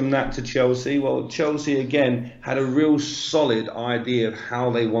 Differences from that to Chelsea. Well, Chelsea again had a real solid idea of how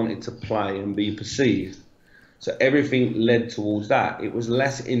they wanted to play and be perceived. So everything led towards that. It was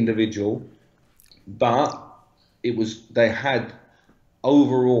less individual, but they had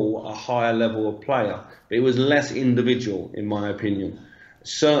overall a higher level of player. But it was less individual, in my opinion.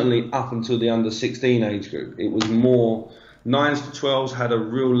 Certainly up until the under-16 age group. It was more 9s to 12s had a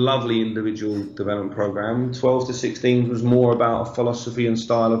real lovely individual development program. 12s to 16s was more about a philosophy and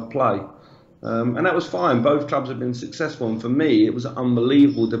style of play. And that was fine. Both clubs have been successful. And for me, it was an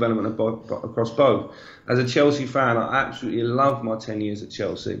unbelievable development across both. As a Chelsea fan, I absolutely loved my 10 years at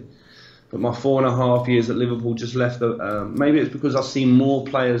Chelsea. But my 4.5 years at Liverpool just left. Maybe it's because I've seen more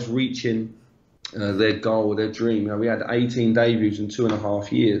players reaching their goal, their dream. We had 18 debuts in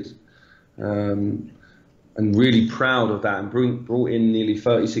 2.5 years. And really proud of that, and brought in nearly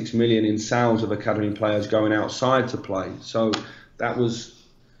 36 million in sales of academy players going outside to play. So that was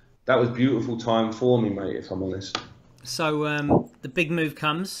beautiful time for me, mate, if I'm honest. So the big move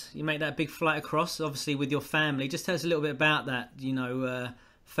comes. You make that big flight across, obviously with your family. Just tell us a little bit about that.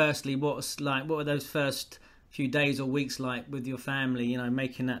 Firstly, what were those first few days or weeks like with your family?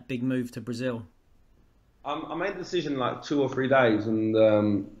 Making that big move to Brazil. I made the decision like 2 or 3 days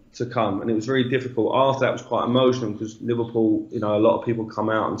to come, and it was very difficult. After that, it was quite emotional because Liverpool, a lot of people come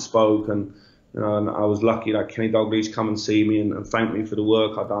out and spoke, and And I was lucky that Kenny Dalglish come and see me and thank me for the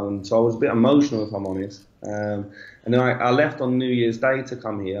work I'd done. And so I was a bit emotional, if I'm honest. And then I left on New Year's Day to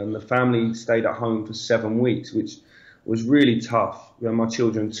come here, and the family stayed at home for 7 weeks, which was really tough. My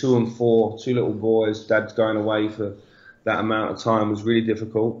children, 2 and 4, 2 little boys, dad's going away for that amount of time was really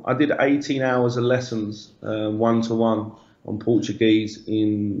difficult. I did 18 hours of lessons, one-to-one on Portuguese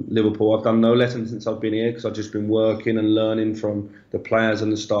in Liverpool. I've done no lessons since I've been here because I've just been working and learning from the players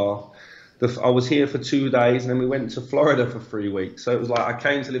and the staff. I was here for 2 days, and then we went to Florida for 3 weeks. So it was like I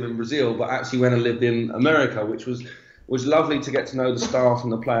came to live in Brazil, but actually went and lived in America, which was lovely to get to know the staff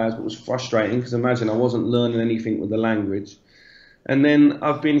and the players, but was frustrating because imagine I wasn't learning anything with the language. And then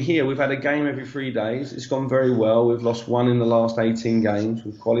I've been here. We've had a game every 3 days. It's gone very well. We've lost 1 in the last 18 games.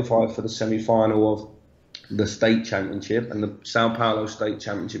 We've qualified for the semi-final of the state championship, and the Sao Paulo state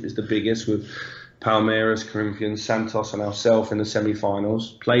championship is the biggest, with Palmeiras, Corinthians, Santos and ourselves in the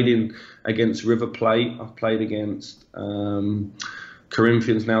semi-finals. Played against River Plate. I've played against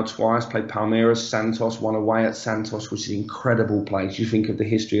Corinthians now twice. Played Palmeiras, Santos, won away at Santos, which is an incredible place. You think of the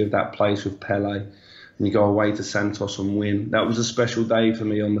history of that place with Pelé. And you go away to Santos and win. That was a special day for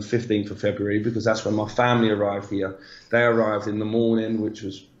me on the 15th of February because that's when my family arrived here. They arrived in the morning, which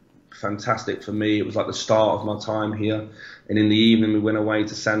was fantastic for me. It was like the start of my time here. And in the evening, we went away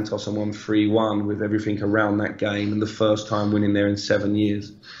to Santos and won 3-1 with everything around that game, and the first time winning there in 7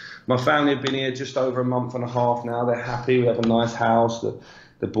 years. My family have been here just over a month and a half now. They're happy. We have a nice house.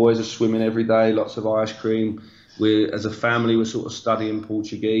 The boys are swimming every day, lots of ice cream. As a family, we're sort of studying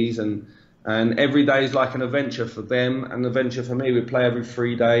Portuguese, and every day is like an adventure for them and an adventure for me. We play every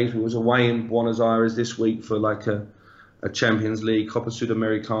 3 days. We was away in Buenos Aires this week for like a Champions League, Copa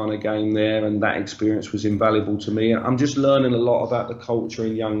Sudamericana game there, and that experience was invaluable to me. I'm just learning a lot about the culture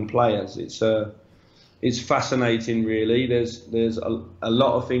in young players. It's fascinating, really. There's a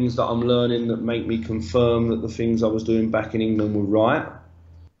lot of things that I'm learning that make me confirm that the things I was doing back in England were right.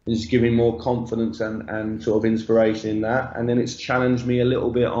 It's giving more confidence and sort of inspiration in that. And then it's challenged me a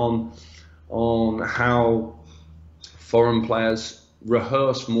little bit on how foreign players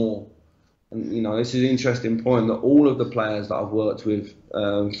rehearse more. And this is an interesting point, that all of the players that I've worked with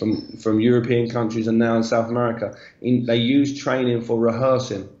from European countries and now in South America, they use training for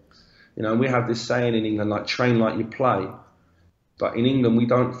rehearsing. We have this saying in England, like, train like you play. But in England, we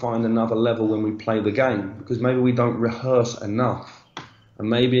don't find another level when we play the game because maybe we don't rehearse enough. And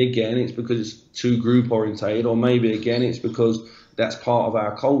maybe again, it's because it's too group orientated, or maybe again, it's because that's part of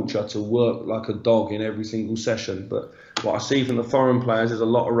our culture to work like a dog in every single session. But what I see from the foreign players is a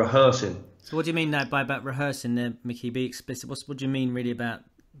lot of rehearsing. So what do you mean by about rehearsing there, Mickey? Be explicit. What do you mean really about?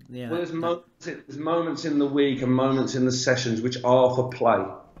 Yeah. Well, there's moments in the week and moments in the sessions which are for play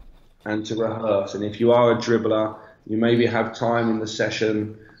and to rehearse. And if you are a dribbler, you maybe have time in the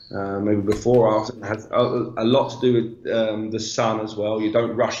session, maybe before or after. It has a lot to do with the sun as well. You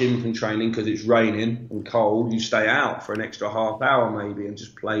don't rush in from training because it's raining and cold. You stay out for an extra half hour maybe and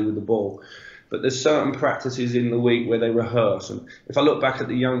just play with the ball. But there's certain practices in the week where they rehearse. And if I look back at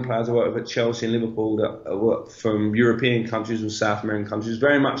the young players I work with at Chelsea and Liverpool that work from European countries and South American countries,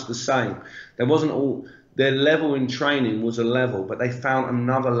 very much the same. Their level in training was a level, but they found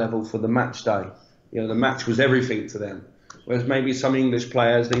another level for the match day. The match was everything to them. Whereas maybe some English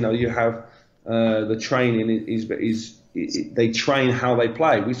players, you have the training they train how they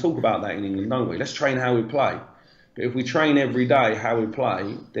play. We talk about that in England, don't we? Let's train how we play. But if we train every day how we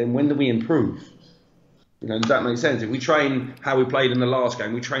play, then when do we improve? Does that make sense? If we train how we played in the last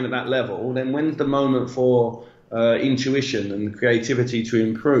game, we train at that level, then when's the moment for intuition and creativity to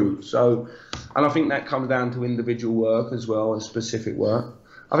improve? And I think that comes down to individual work as well and specific work.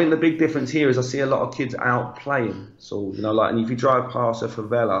 I think the big difference here is I see a lot of kids out playing. So, and if you drive past a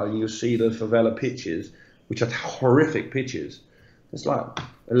favela and you'll see the favela pitches, which are horrific pitches, it's like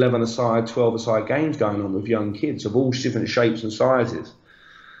 11-a-side, 12-a-side games going on with young kids of all different shapes and sizes.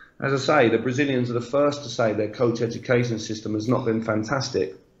 As I say, the Brazilians are the first to say their coach education system has not been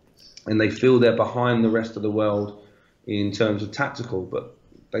fantastic, and they feel they're behind the rest of the world in terms of tactical, but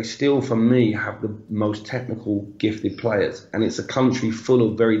they still, for me, have the most technical, gifted players. And it's a country full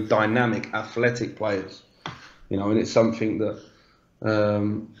of very dynamic, athletic players. And it's something that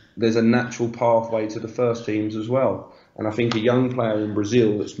there's a natural pathway to the first teams as well. And I think a young player in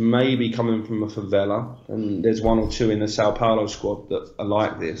Brazil that's maybe coming from a favela, and there's 1 or 2 in the Sao Paulo squad that are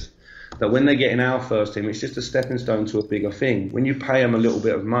like this, that when they get in our first team, it's just a stepping stone to a bigger thing. When you pay them a little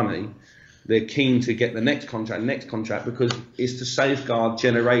bit of money, they're keen to get the next contract, because it's to safeguard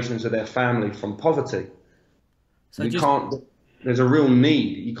generations of their family from poverty. So there's a real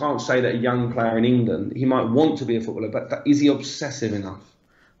need. You can't say that a young player in England, he might want to be a footballer, but is he obsessive enough?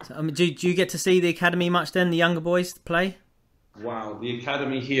 So, I mean, do you get to see the academy much then, the younger boys play? Wow, the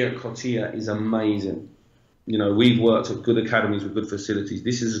academy here at Cotia is amazing. You know, we've worked at good academies with good facilities.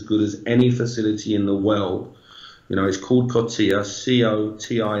 This is as good as any facility in the world. You know, it's called Cotia,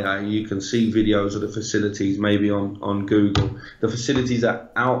 C-O-T-I-A. You can see videos of the facilities maybe on Google. The facilities are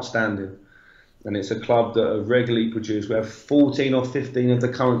outstanding. And it's a club that have regularly produced. We have 14 or 15 of the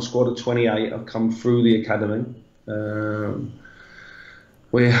current squad of 28 have come through the academy.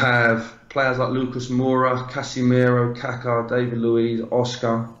 We have players like Lucas Moura, Casimiro, Kaká, David Luiz,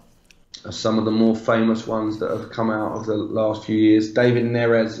 Oscar, are some of the more famous ones that have come out of the last few years. David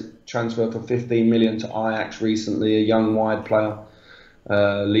Neres transferred for 15 million to Ajax recently, a young wide player.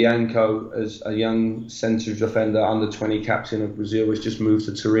 Lianco, as a young centre defender, under 20 captain of Brazil, has just moved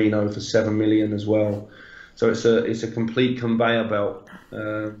to Torino for 7 million as well. So it's a complete conveyor belt.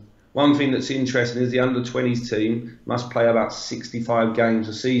 One thing that's interesting is the under 20s team must play about 65 games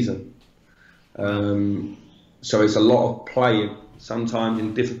a season. So it's a lot of playing, sometimes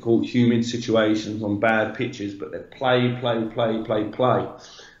in difficult, humid situations on bad pitches, but they play.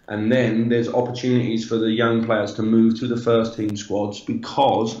 And then there's opportunities for the young players to move to the first team squads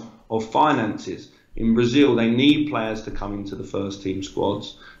because of finances. In Brazil, they need players to come into the first team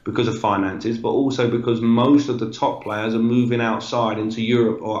squads because of finances, but also because most of the top players are moving outside into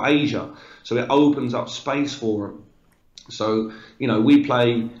Europe or Asia. So it opens up space for them. So, you know, we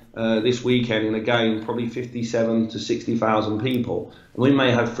play this weekend in a game, probably 57 to 60,000 people, and we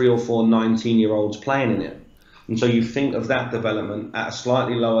may have 3 or 4 19-year-olds playing in it. And so you think of that development at a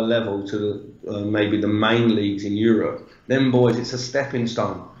slightly lower level to maybe the main leagues in Europe. Then, boys, it's a stepping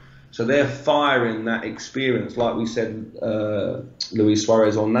stone. So they're firing that experience, like we said, Luis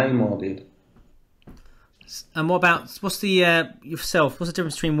Suarez or Neymar did. And what's the yourself? What's the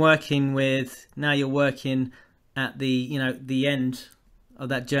difference between working with, now you're working at the end of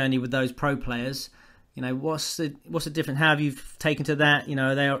that journey with those pro players? You know, what's the difference? How have you taken to that? You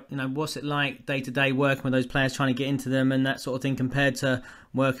know, what's it like day to day working with those players, trying to get into them and that sort of thing, compared to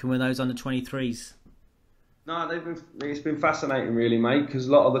working with those under 23s? No, it's been fascinating, really, mate, because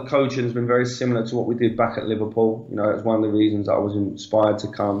a lot of the coaching has been very similar to what we did back at Liverpool. You know, it's one of the reasons I was inspired to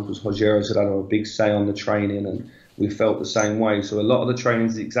come, because Rogério said I had a big say on the training, and we felt the same way. So a lot of the training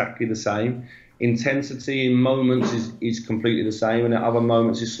is exactly the same. Intensity in moments is completely the same, and at other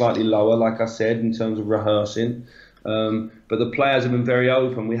moments is slightly lower, like I said, in terms of rehearsing. But the players have been very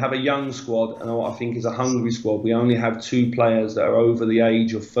open. We have a young squad, and what I think is a hungry squad. We only have 2 players that are over the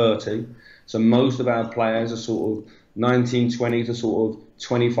age of 30. So most of our players are sort of 19, 20 to sort of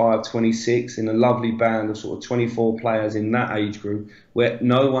 25, 26, in a lovely band of sort of 24 players in that age group, where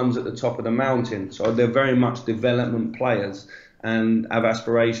no one's at the top of the mountain. So they're very much development players and have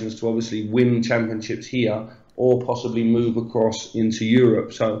aspirations to obviously win championships here or possibly move across into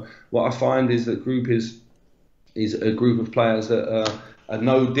Europe. So what I find is that group is a group of players that are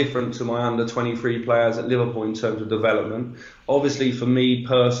no different to my under 23 players at Liverpool in terms of development. Obviously, for me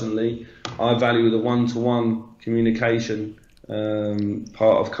personally, I value the one-to-one communication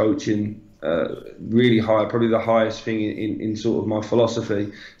part of coaching really high, probably the highest thing in sort of my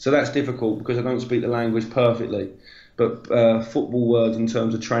philosophy. So that's difficult because I don't speak the language perfectly. But football words in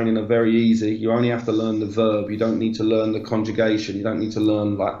terms of training are very easy. You only have to learn the verb. You don't need to learn the conjugation. You don't need to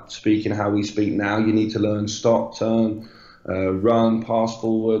learn like speaking how we speak now. You need to learn stop, turn, run, pass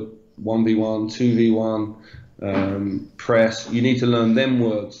forward, 1v1, 2v1, press. You need to learn them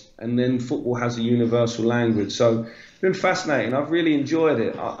words. And then football has a universal language. So it's been fascinating. I've really enjoyed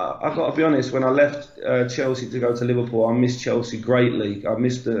it. I've got to be honest, when I left Chelsea to go to Liverpool, I missed Chelsea greatly. I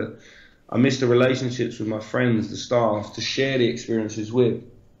missed the relationships with my friends, the staff, to share the experiences with.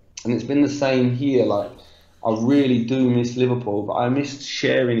 And it's been the same here. Like, I really do miss Liverpool, but I miss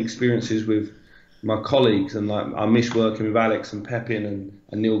sharing experiences with my colleagues, and like I miss working with Alex and Pepin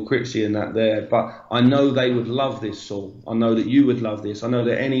and Neil Critchley and that there. But I know they would love this, Saul. I know that you would love this. I know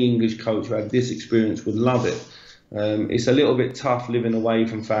that any English coach who had this experience would love it. It's a little bit tough living away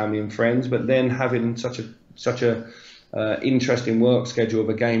from family and friends, but then having such a interesting work schedule of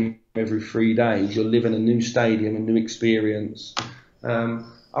a game every 3 days, you're living a new stadium, a new experience.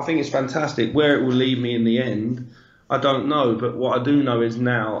 I think it's fantastic. Where it will lead me in the end, I don't know, but what I do know is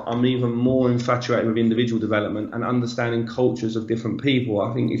now I'm even more infatuated with individual development and understanding cultures of different people.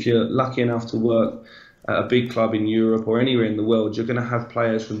 I think if you're lucky enough to work at a big club in Europe or anywhere in the world, you're going to have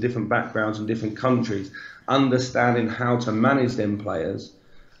players from different backgrounds and different countries. Understanding how to manage them players,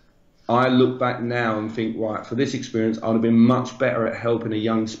 I look back now and think, right, for this experience, I would have been much better at helping a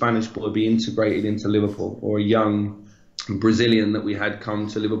young Spanish boy be integrated into Liverpool, or a young Brazilian that we had come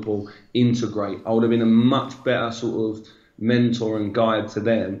to Liverpool integrate. I would have been a much better sort of mentor and guide to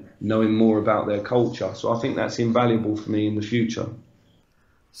them, knowing more about their culture. So I think that's invaluable for me in the future.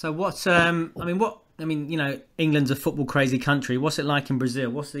 So what's England's a football crazy country. What's it like in Brazil?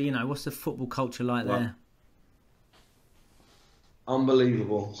 What's the football culture like there?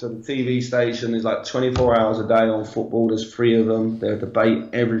 Unbelievable. So the TV station is like 24 hours a day on football. There's 3 of them. They debate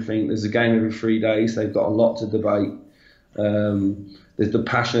everything. There's a game every 3 days. They've got a lot to debate. There's the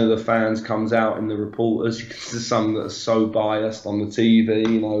passion of the fans comes out in the reporters. There's some that are so biased on the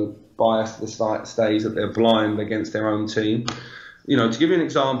TV, biased to the stage that they're blind against their own team. To give you an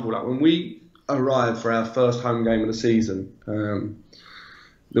example, like when we arrived for our first home game of the season,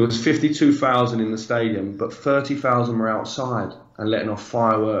 there was 52,000 in the stadium, but 30,000 were outside and letting off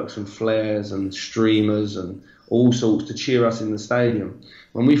fireworks and flares and streamers and all sorts to cheer us in the stadium.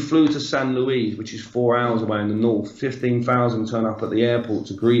 When we flew to San Luis, which is 4 hours away in the north, 15,000 turned up at the airport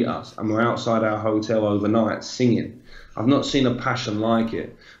to greet us, and we're outside our hotel overnight singing. I've not seen a passion like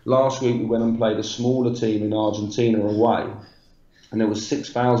it. Last week we went and played a smaller team in Argentina away, and there was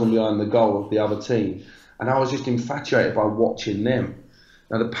 6,000 behind the goal of the other team, and I was just infatuated by watching them.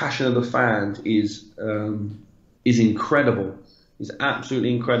 Now the passion of the fans is incredible. It's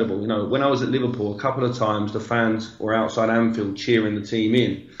absolutely incredible. When I was at Liverpool, a couple of times the fans were outside Anfield cheering the team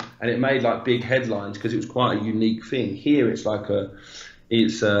in, and it made like big headlines because it was quite a unique thing. Here it's like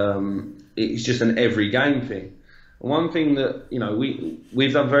it's just an every game thing. And one thing that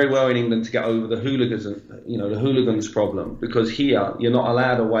we've done very well in England to get over the hooligans problem, because here you're not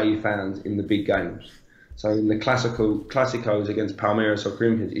allowed away fans in the big games. So in the Clásicos against Palmeiras or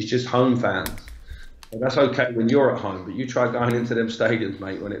Corinthians, it's just home fans. And that's okay when you're at home, but you try going into them stadiums,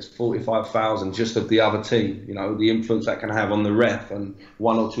 mate, when it's 45,000 just of the other team, the influence that can have on the ref and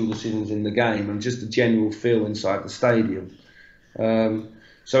 1 or 2 decisions in the game and just the general feel inside the stadium.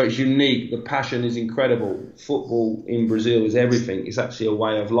 So it's unique. The passion is incredible. Football in Brazil is everything. It's actually a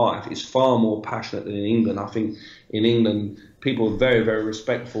way of life. It's far more passionate than in England. I think in England, people are very, very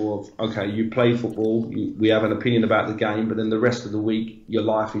respectful of, okay, you play football, we have an opinion about the game, but then the rest of the week, your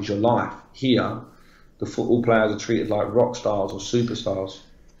life is your life. Here, the football players are treated like rock stars or superstars.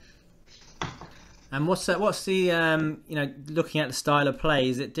 And what's the looking at the style of play,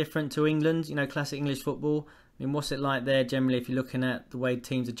 is it different to England, classic English football? I mean, what's it like there generally if you're looking at the way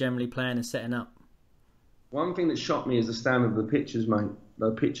teams are generally playing and setting up? One thing that shocked me is the standard of the pitches, mate.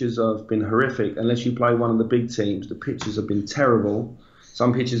 The pitches have been horrific. Unless you play one of the big teams, the pitches have been terrible.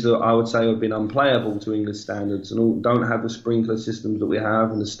 Some pitches that I would say have been unplayable to English standards and don't have the sprinkler systems that we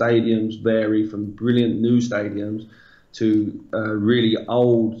have, and the stadiums vary from brilliant new stadiums to really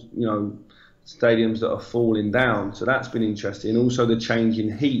old, stadiums that are falling down. So that's been interesting. Also the change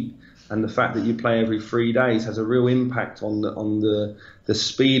in heat and the fact that you play every 3 days has a real impact on the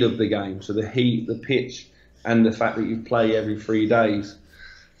speed of the game. So the heat, the pitch, and the fact that you play every 3 days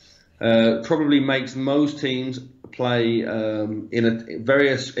probably makes most teams play in a very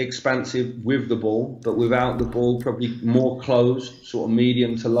expansive with the ball, but without the ball, probably more closed, sort of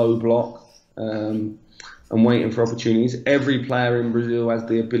medium to low block, and waiting for opportunities. Every player in Brazil has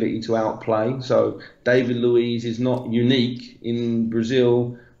the ability to outplay. So David Luiz is not unique in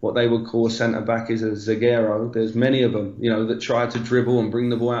Brazil. What they would call a centre-back is a zagueiro. There's many of them, that try to dribble and bring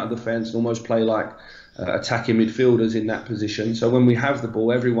the ball out of the fence and almost play like attacking midfielders in that position. So when we have the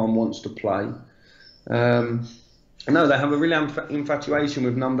ball, everyone wants to play. No, they have a real infatuation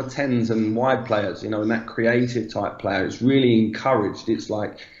with number 10s and wide players, and that creative type player. It's really encouraged. It's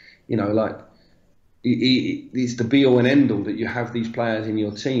like, it's the be all and end all that you have these players in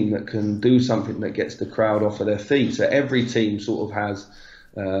your team that can do something that gets the crowd off of their feet. So every team sort of has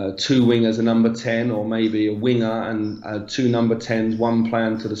 2 wingers, a number 10, or maybe a winger and 2 number 10s, one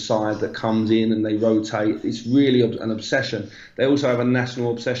player to the side that comes in and they rotate. It's really an obsession. They also have a national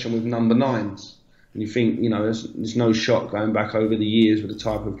obsession with number 9s. And you think, there's no shock going back over the years with the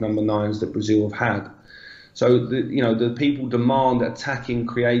type of number 9s that Brazil have had. So, the people demand attacking,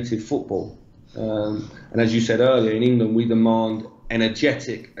 creative football. And as you said earlier, in England, we demand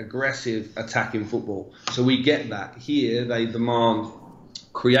energetic, aggressive, attacking football. So we get that. Here, they demand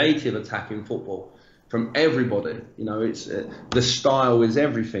creative, attacking football from everybody. It's the style is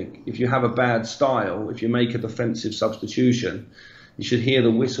everything. If you have a bad style, if you make a defensive substitution, you should hear the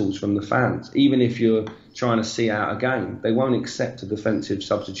whistles from the fans. Even if you're trying to see out a game, they won't accept a defensive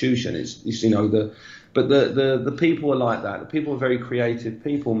substitution. But the people are like that. The people are very creative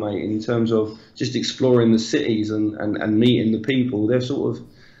people, mate, in terms of just exploring the cities and meeting the people. They're sort of,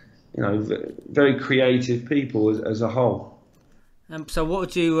 very creative people as a whole. So what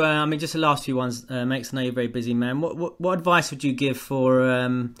would you, just the last few ones, Max, I know you're a very busy man. What advice would you give for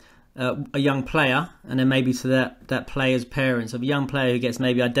a young player, and then maybe to that player's parents, of a young player who gets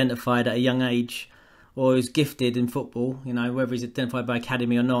maybe identified at a young age or is gifted in football, you know, whether he's identified by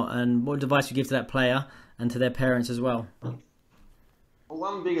academy or not, and what advice you give to that player and to their parents as well? Well,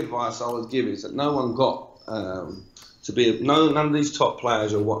 one big advice I would give is that no one got none of these top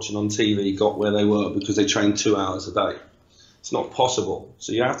players you're watching on TV got where they were because they trained 2 hours a day. It's not possible.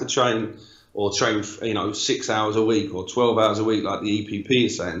 So you have to train 6 hours a week or 12 hours a week, like the EPP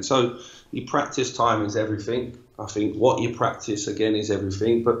is saying. So your practice time is everything. I think what you practice, again, is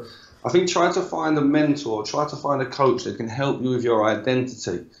everything. But I think try to find a mentor, try to find a coach that can help you with your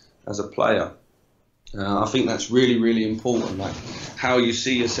identity as a player. I think that's really, really important, like how you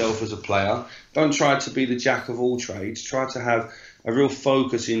see yourself as a player. Don't try to be the jack of all trades. Try to have a real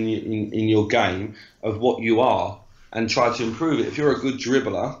focus in your game of what you are and try to improve it. If you're a good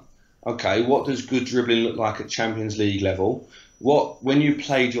dribbler, okay, what does good dribbling look like at Champions League level? When you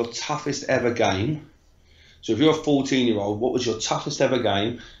played your toughest ever game, so if you're a 14-year-old, what was your toughest ever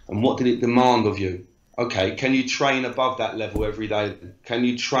game and what did it demand of you? Okay, can you train above that level every day? Can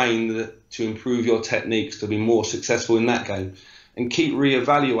you train to improve your techniques to be more successful in that game? And keep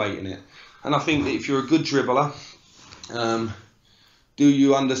re-evaluating it. And I think that if you're a good dribbler, do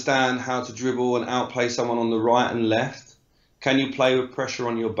you understand how to dribble and outplay someone on the right and left? Can you play with pressure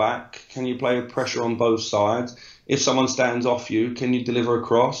on your back? Can you play with pressure on both sides? If someone stands off you, can you deliver a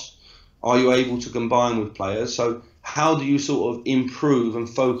cross? Are you able to combine with players? So how do you sort of improve and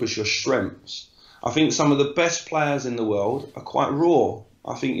focus your strengths? I think some of the best players in the world are quite raw.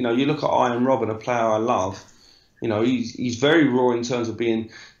 I think, you look at Ian Robben, a player I love. He's very raw in terms of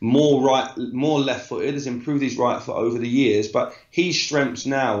being more left-footed, has improved his right foot over the years, but his strengths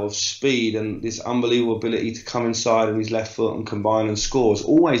now of speed and this unbelievable ability to come inside on his left foot and combine and score has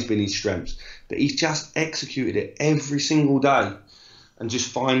always been his strengths. But he's just executed it every single day and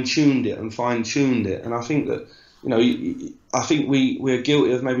just fine-tuned it. And I think that, I think we're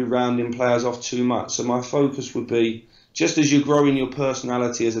guilty of maybe rounding players off too much. So my focus would be, just as you grow in your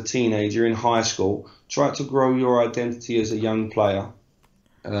personality as a teenager in high school, try to grow your identity as a young player.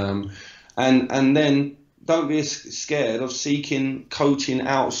 And then don't be scared of seeking coaching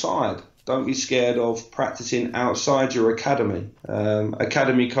outside. Don't be scared of practicing outside your academy.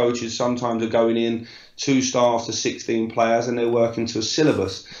 Academy coaches sometimes are going in 2 staff to 16 players and they're working to a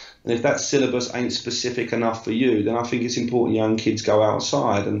syllabus. And if that syllabus ain't specific enough for you, then I think it's important young kids go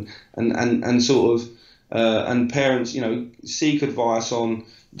outside and parents, seek advice on.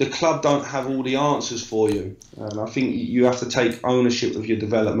 The club don't have all the answers for you, and I think you have to take ownership of your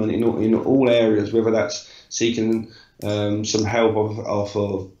development in all areas, whether that's seeking some help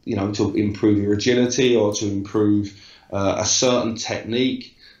to improve your agility or to improve a certain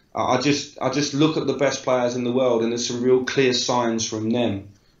technique. I just look at the best players in the world, and there's some real clear signs from them.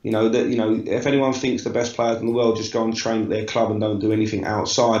 If anyone thinks the best players in the world just go and train at their club and don't do anything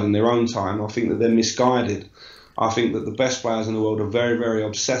outside in their own time, I think that they're misguided. I think that the best players in the world are very, very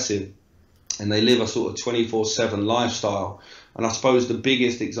obsessive and they live a sort of 24/7 lifestyle. And I suppose the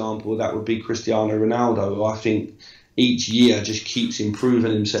biggest example of that would be Cristiano Ronaldo, who I think each year just keeps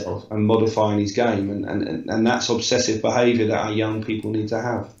improving himself and modifying his game. And that's obsessive behaviour that our young people need to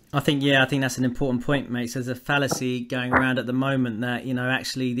have. I think that's an important point, mate. So there's a fallacy going around at the moment that,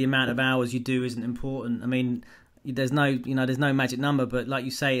 actually the amount of hours you do isn't important. I mean, there's no magic number, but like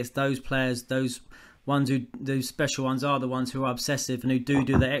you say, it's those players, those special ones are the ones who are obsessive and who do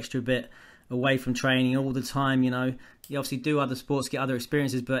the extra bit away from training all the time. You obviously do other sports, get other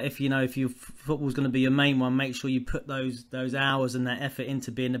experiences, but if your football's going to be your main one, make sure you put those hours and that effort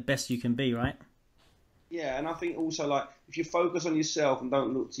into being the best you can be, right? Yeah, and I think also, like, if you focus on yourself and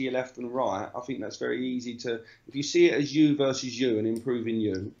don't look to your left and right, I think that's very easy to, if you see it as you versus you and improving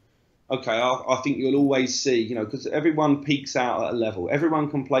you, okay, I think you'll always see, because everyone peaks out at a level. Everyone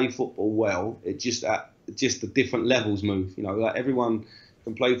can play football well. It's just the different levels move. Like everyone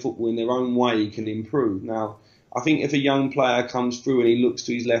can play football in their own way, can improve. Now, I think if a young player comes through and he looks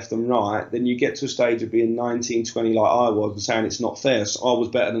to his left and right, then you get to a stage of being 19, 20 like I was and saying it's not fair, so I was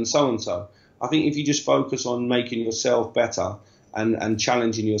better than so-and-so. I think if you just focus on making yourself better and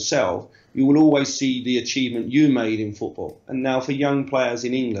challenging yourself, you will always see the achievement you made in football. And now for young players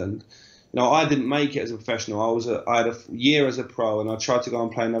in England, I didn't make it as a professional. I had a year as a pro and I tried to go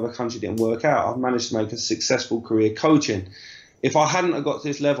and play in another country, didn't work out. I've managed to make a successful career coaching. If I hadn't have got to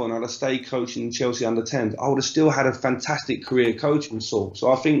this level and I'd have stayed coaching Chelsea under-10s, I would have still had a fantastic career coaching, Saul.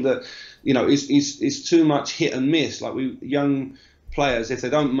 So I think that, it's too much hit and miss. Like young players, if they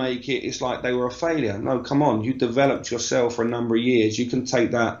don't make it, it's like they were a failure. No, come on, you developed yourself for a number of years. You can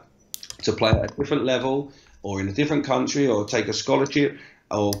take that to play at a different level or in a different country or take a scholarship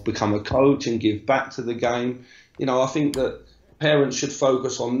or become a coach and give back to the game. You know, I think that parents should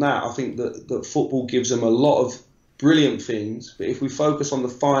focus on that. I think that football gives them a lot of brilliant things, but if we focus on the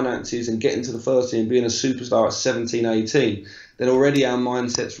finances and getting to the first team, being a superstar at 17, 18, then already our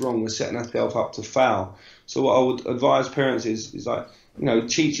mindset's wrong. We're setting ourselves up to fail. So what I would advise parents is like, you know,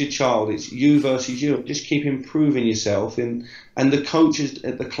 teach your child. It's you versus you. Just keep improving yourself. And the coaches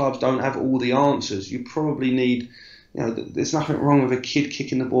at the clubs don't have all the answers. You probably need, you know, there's nothing wrong with a kid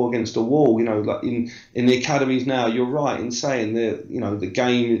kicking the ball against a wall. You know, like in the academies now, you're right in saying that, you know, the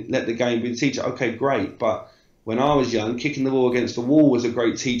game, let the game be the teacher. Okay, great. But when I was young, kicking the ball against the wall was a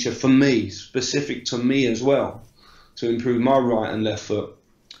great teacher for me, specific to me as well, to improve my right and left foot,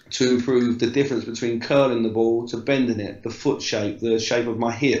 to improve the difference between curling the ball to bending it, the foot shape, the shape of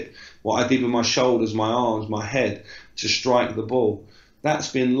my hip, what I did with my shoulders, my arms, my head to strike the ball.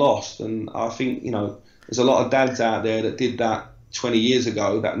 That's been lost, and I think, you know, there's a lot of dads out there that did that 20 years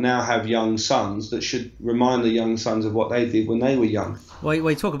ago that now have young sons that should remind the young sons of what they did when they were young. Well,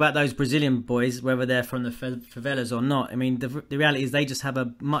 we talk about those Brazilian boys, whether they're from the favelas or not. I mean, the reality is they just have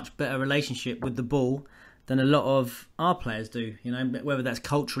a much better relationship with the ball than a lot of our players do. You know, whether that's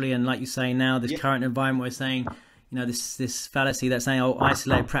culturally and, like you say now, this current environment, we're saying, you know, this fallacy that's saying, oh,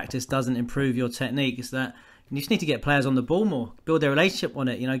 isolated practice doesn't improve your technique. It's that you just need to get players on the ball more, build their relationship on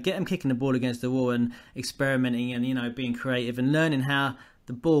it. You know, get them kicking the ball against the wall and experimenting and, you know, being creative and learning how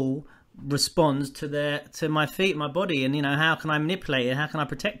the ball responds to my feet, my body, and, you know, how can I manipulate it? How can I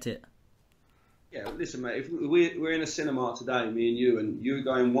protect it? Yeah, listen, mate, if we're in a cinema today, me and you're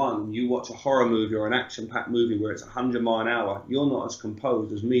going and you watch a horror movie or an action-packed movie where it's 100 miles an hour, you're not as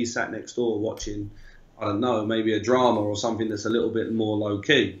composed as me sat next door watching, I don't know, maybe a drama or something that's a little bit more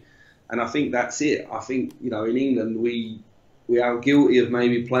low-key. And I think that's it. I think, you know, in England, we are guilty of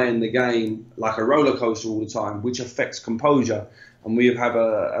maybe playing the game like a roller coaster all the time, which affects composure. And we have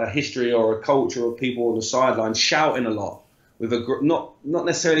a history or a culture of people on the sideline shouting a lot, with not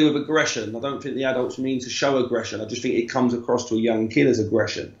necessarily with aggression. I don't think the adults mean to show aggression. I just think it comes across to a young kid as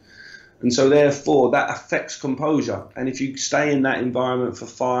aggression. And so therefore that affects composure. And if you stay in that environment for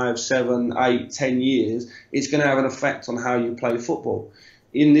 5, 7, 8, 10 years, it's going to have an effect on how you play football.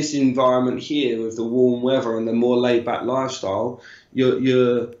 In this environment here with the warm weather and the more laid back lifestyle,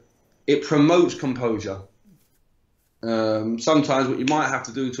 it promotes composure. Sometimes what you might have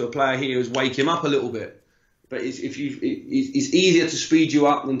to do to a player here is wake him up a little bit. But it's easier to speed you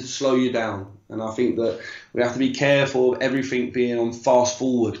up than to slow you down. And I think that we have to be careful of everything being on fast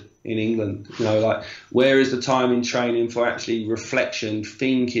forward in England. You know, like, where is the time in training for actually reflection,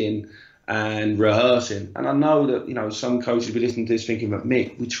 thinking, and rehearsing? And I know that, you know, some coaches will be listening to this thinking, but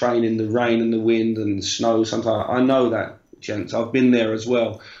Mick, we train in the rain and the wind and the snow sometimes. I know that, gents. I've been there as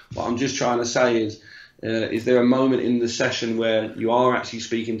well. What I'm just trying to say is there a moment in the session where you are actually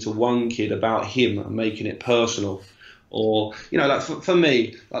speaking to one kid about him and making it personal? Or, you know, like for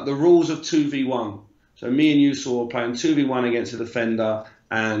me, like the rules of 2v1. So me and you, Saul, playing 2v1 against a defender,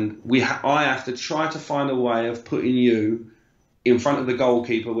 and I have to try to find a way of putting you in front of the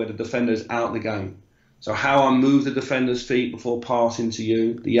goalkeeper where the defender's out of the game. So how I move the defender's feet before passing to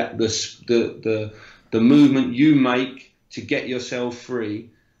you, the movement you make to get yourself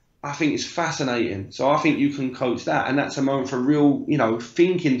free, I think it's fascinating. So I think you can coach that, and that's a moment for real, you know,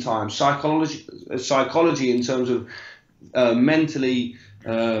 thinking time, psychology in terms of mentally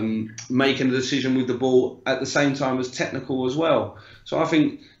making a decision with the ball at the same time as technical as well. So I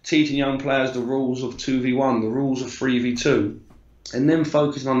think teaching young players the rules of 2v1, the rules of 3v2, and then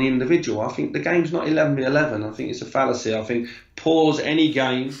focusing on the individual. I think the game's not 11v11. I think it's a fallacy. I think pause any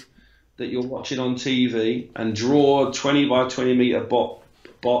game that you're watching on TV and draw a 20 by 20 metre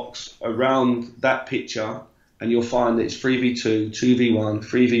box around that picture, and you'll find that it's 3v2, 2v1,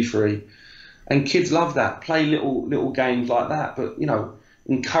 3v3. And kids love that. Play little games like that, but, you know,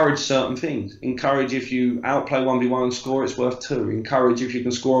 encourage certain things. Encourage if you outplay 1v1 and score, it's worth 2. Encourage if you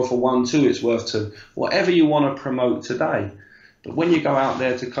can score for 1-2, it's worth 2. Whatever you want to promote today. But when you go out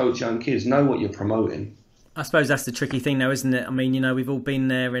there to coach young kids, know what you're promoting. I suppose that's the tricky thing, though, isn't it? I mean, you know, we've all been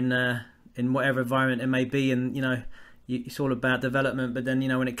there in whatever environment it may be, and, you know, it's all about development. But then, you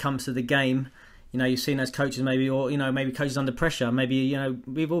know, when it comes to the game, you know, you've seen those coaches maybe, or, you know, maybe coaches under pressure. Maybe, you know,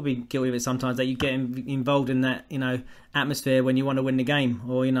 we've all been guilty of it sometimes, that you get involved in that, you know, atmosphere when you want to win the game,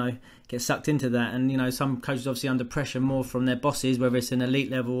 or, you know, get sucked into that. And, you know, some coaches obviously under pressure more from their bosses, whether it's an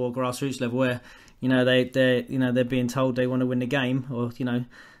elite level or grassroots level, where, you know, they're being told they want to win the game, or, you know,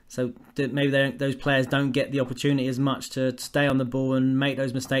 so maybe those players don't get the opportunity as much to stay on the ball and make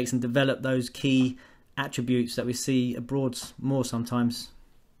those mistakes and develop those key attributes that we see abroad more sometimes.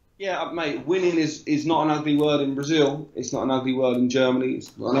 Yeah, mate, winning is not an ugly word in Brazil. It's not an ugly word in Germany.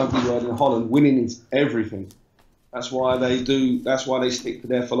 It's not an ugly word in Holland. Winning is everything. That's why they stick to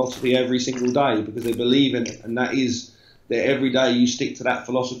their philosophy every single day, because they believe in it. And that is that every day you stick to that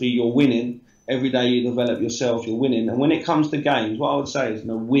philosophy, you're winning. Every day you develop yourself, you're winning. And when it comes to games, what I would say is,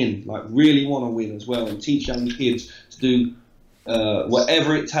 win. Like, really want to win as well, and teach young kids to do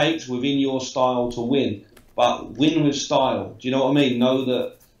whatever it takes within your style to win. But win with style. Do you know what I mean? Know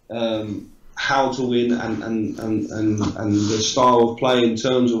that how to win and the style of play in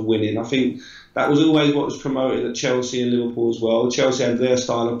terms of winning. I think that was always what was promoted at Chelsea and Liverpool as well. Chelsea had their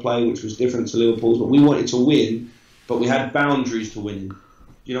style of play, which was different to Liverpool's, but we wanted to win, but we had boundaries to winning.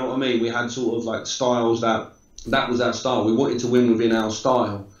 You know what I mean? We had sort of like styles that was our style. We wanted to win within our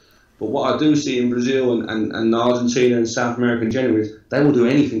style. But what I do see in Brazil and Argentina and South America in general is they will do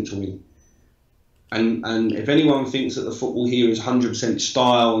anything to win. And if anyone thinks that the football here is 100%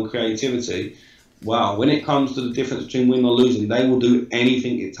 style and creativity, wow, when it comes to the difference between winning or losing, they will do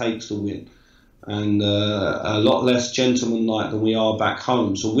anything it takes to win. And a lot less gentlemanlike than we are back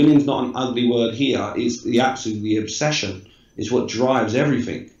home. So winning's not an ugly word here. It's the obsession. It's what drives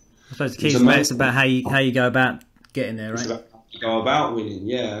everything. I suppose the key is about how you go about getting there, right? It's about how you go about winning,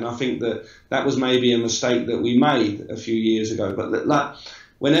 yeah. And I think that was maybe a mistake that we made a few years ago. But like,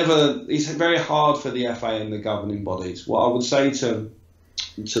 whenever it's very hard for the FA and the governing bodies. What I would say to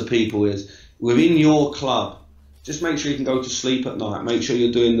people is, within your club, just make sure you can go to sleep at night. Make sure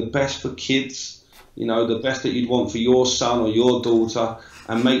you're doing the best for kids, the best that you'd want for your son or your daughter,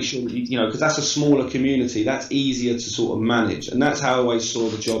 and make sure that because that's a smaller community. That's easier to sort of manage, and that's how I always saw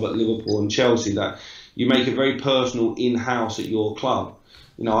the job at Liverpool and Chelsea. That you make it very personal in-house at your club.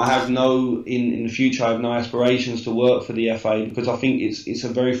 I have in the future, I have no aspirations to work for the FA, because I think it's a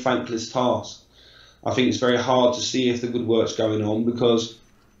very thankless task. I think it's very hard to see if the good work's going on, because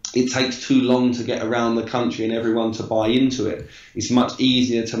it takes too long to get around the country and everyone to buy into it. It's much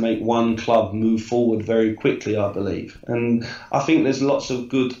easier to make one club move forward very quickly, I believe. And I think there's lots of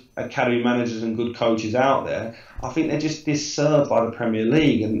good academy managers and good coaches out there. I think they're just disserved by the Premier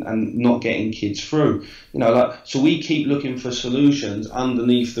League and not getting kids through. So we keep looking for solutions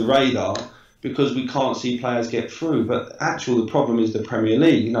underneath the radar because we can't see players get through. But actually the problem is the Premier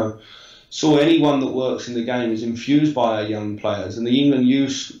League. So anyone that works in the game is infused by our young players, and the England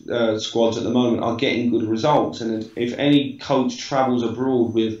youth squads at the moment are getting good results. And if any coach travels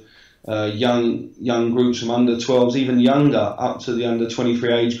abroad with young groups from under 12s, even younger, up to the under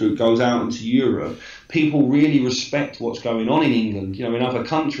 23 age group, goes out into Europe, people really respect what's going on in England. In other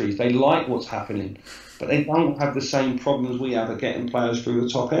countries, they like what's happening, but they don't have the same problems we have at getting players through the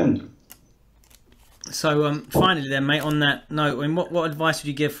top end. So finally then, mate, on that note, what advice would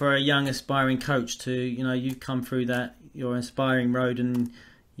you give for a young aspiring coach to, you've come through your inspiring road, and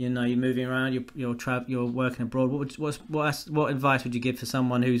you're moving around, you're working abroad. What advice would you give for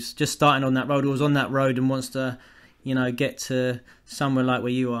someone who's just starting on that road, or was on that road and wants to, get to somewhere like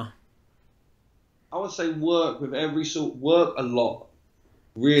where you are? I would say work a lot.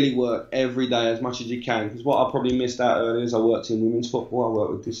 Really work every day as much as you can, because what I probably missed out earlier is I worked in women's football, I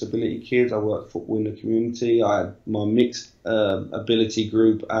worked with disability kids, I worked football in the community, I had my mixed ability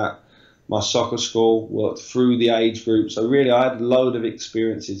group at my soccer school, worked through the age group, so really I had a load of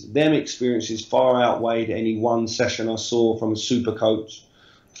experiences. Them experiences far outweighed any one session I saw from a super coach,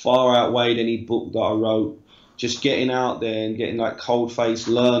 far outweighed any book that I wrote. Just getting out there and getting like cold-faced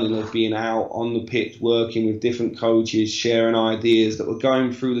learning of being out on the pitch, working with different coaches, sharing ideas that were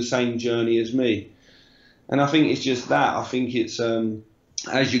going through the same journey as me. And I think it's just that. I think it's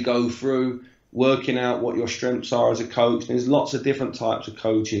as you go through, working out what your strengths are as a coach. There's lots of different types of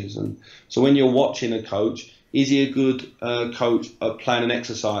coaches. And so when you're watching a coach, is he a good coach at planning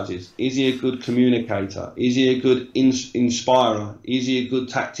exercises? Is he a good communicator? Is he a good inspirer? Is he a good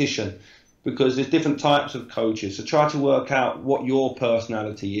tactician? Because there's different types of coaches. So try to work out what your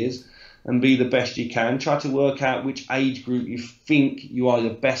personality is and be the best you can. Try to work out which age group you think you are the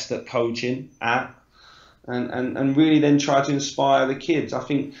best at coaching at, and really then try to inspire the kids. I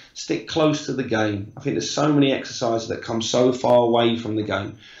think stick close to the game. I think there's so many exercises that come so far away from the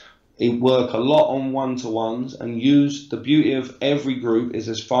game. Work a lot on one-to-ones, and use the beauty of every group is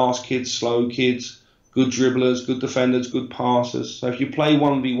there's fast kids, slow kids, good dribblers, good defenders, good passers. So if you play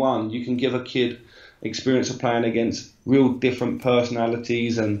 1v1, you can give a kid experience of playing against real different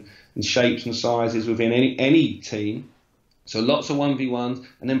personalities and shapes and sizes within any team. So lots of 1v1s,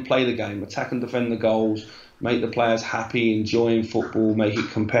 and then play the game, attack and defend the goals, make the players happy, enjoying football, make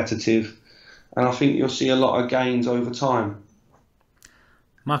it competitive. And I think you'll see a lot of gains over time.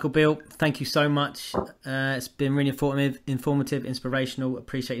 Michael Beale, thank you so much. It's been really informative, inspirational.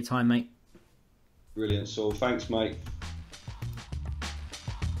 Appreciate your time, mate. Brilliant, Saul. Thanks, mate.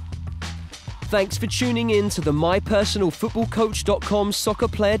 Thanks for tuning in to the MyPersonalFootballCoach.com Soccer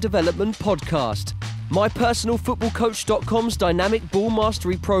Player Development Podcast. MyPersonalFootballCoach.com's Dynamic Ball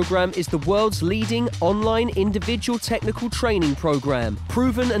Mastery Program is the world's leading online individual technical training program,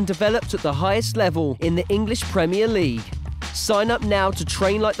 proven and developed at the highest level in the English Premier League. Sign up now to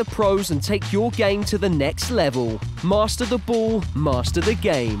train like the pros and take your game to the next level. Master the ball, master the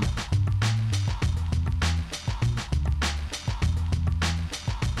game.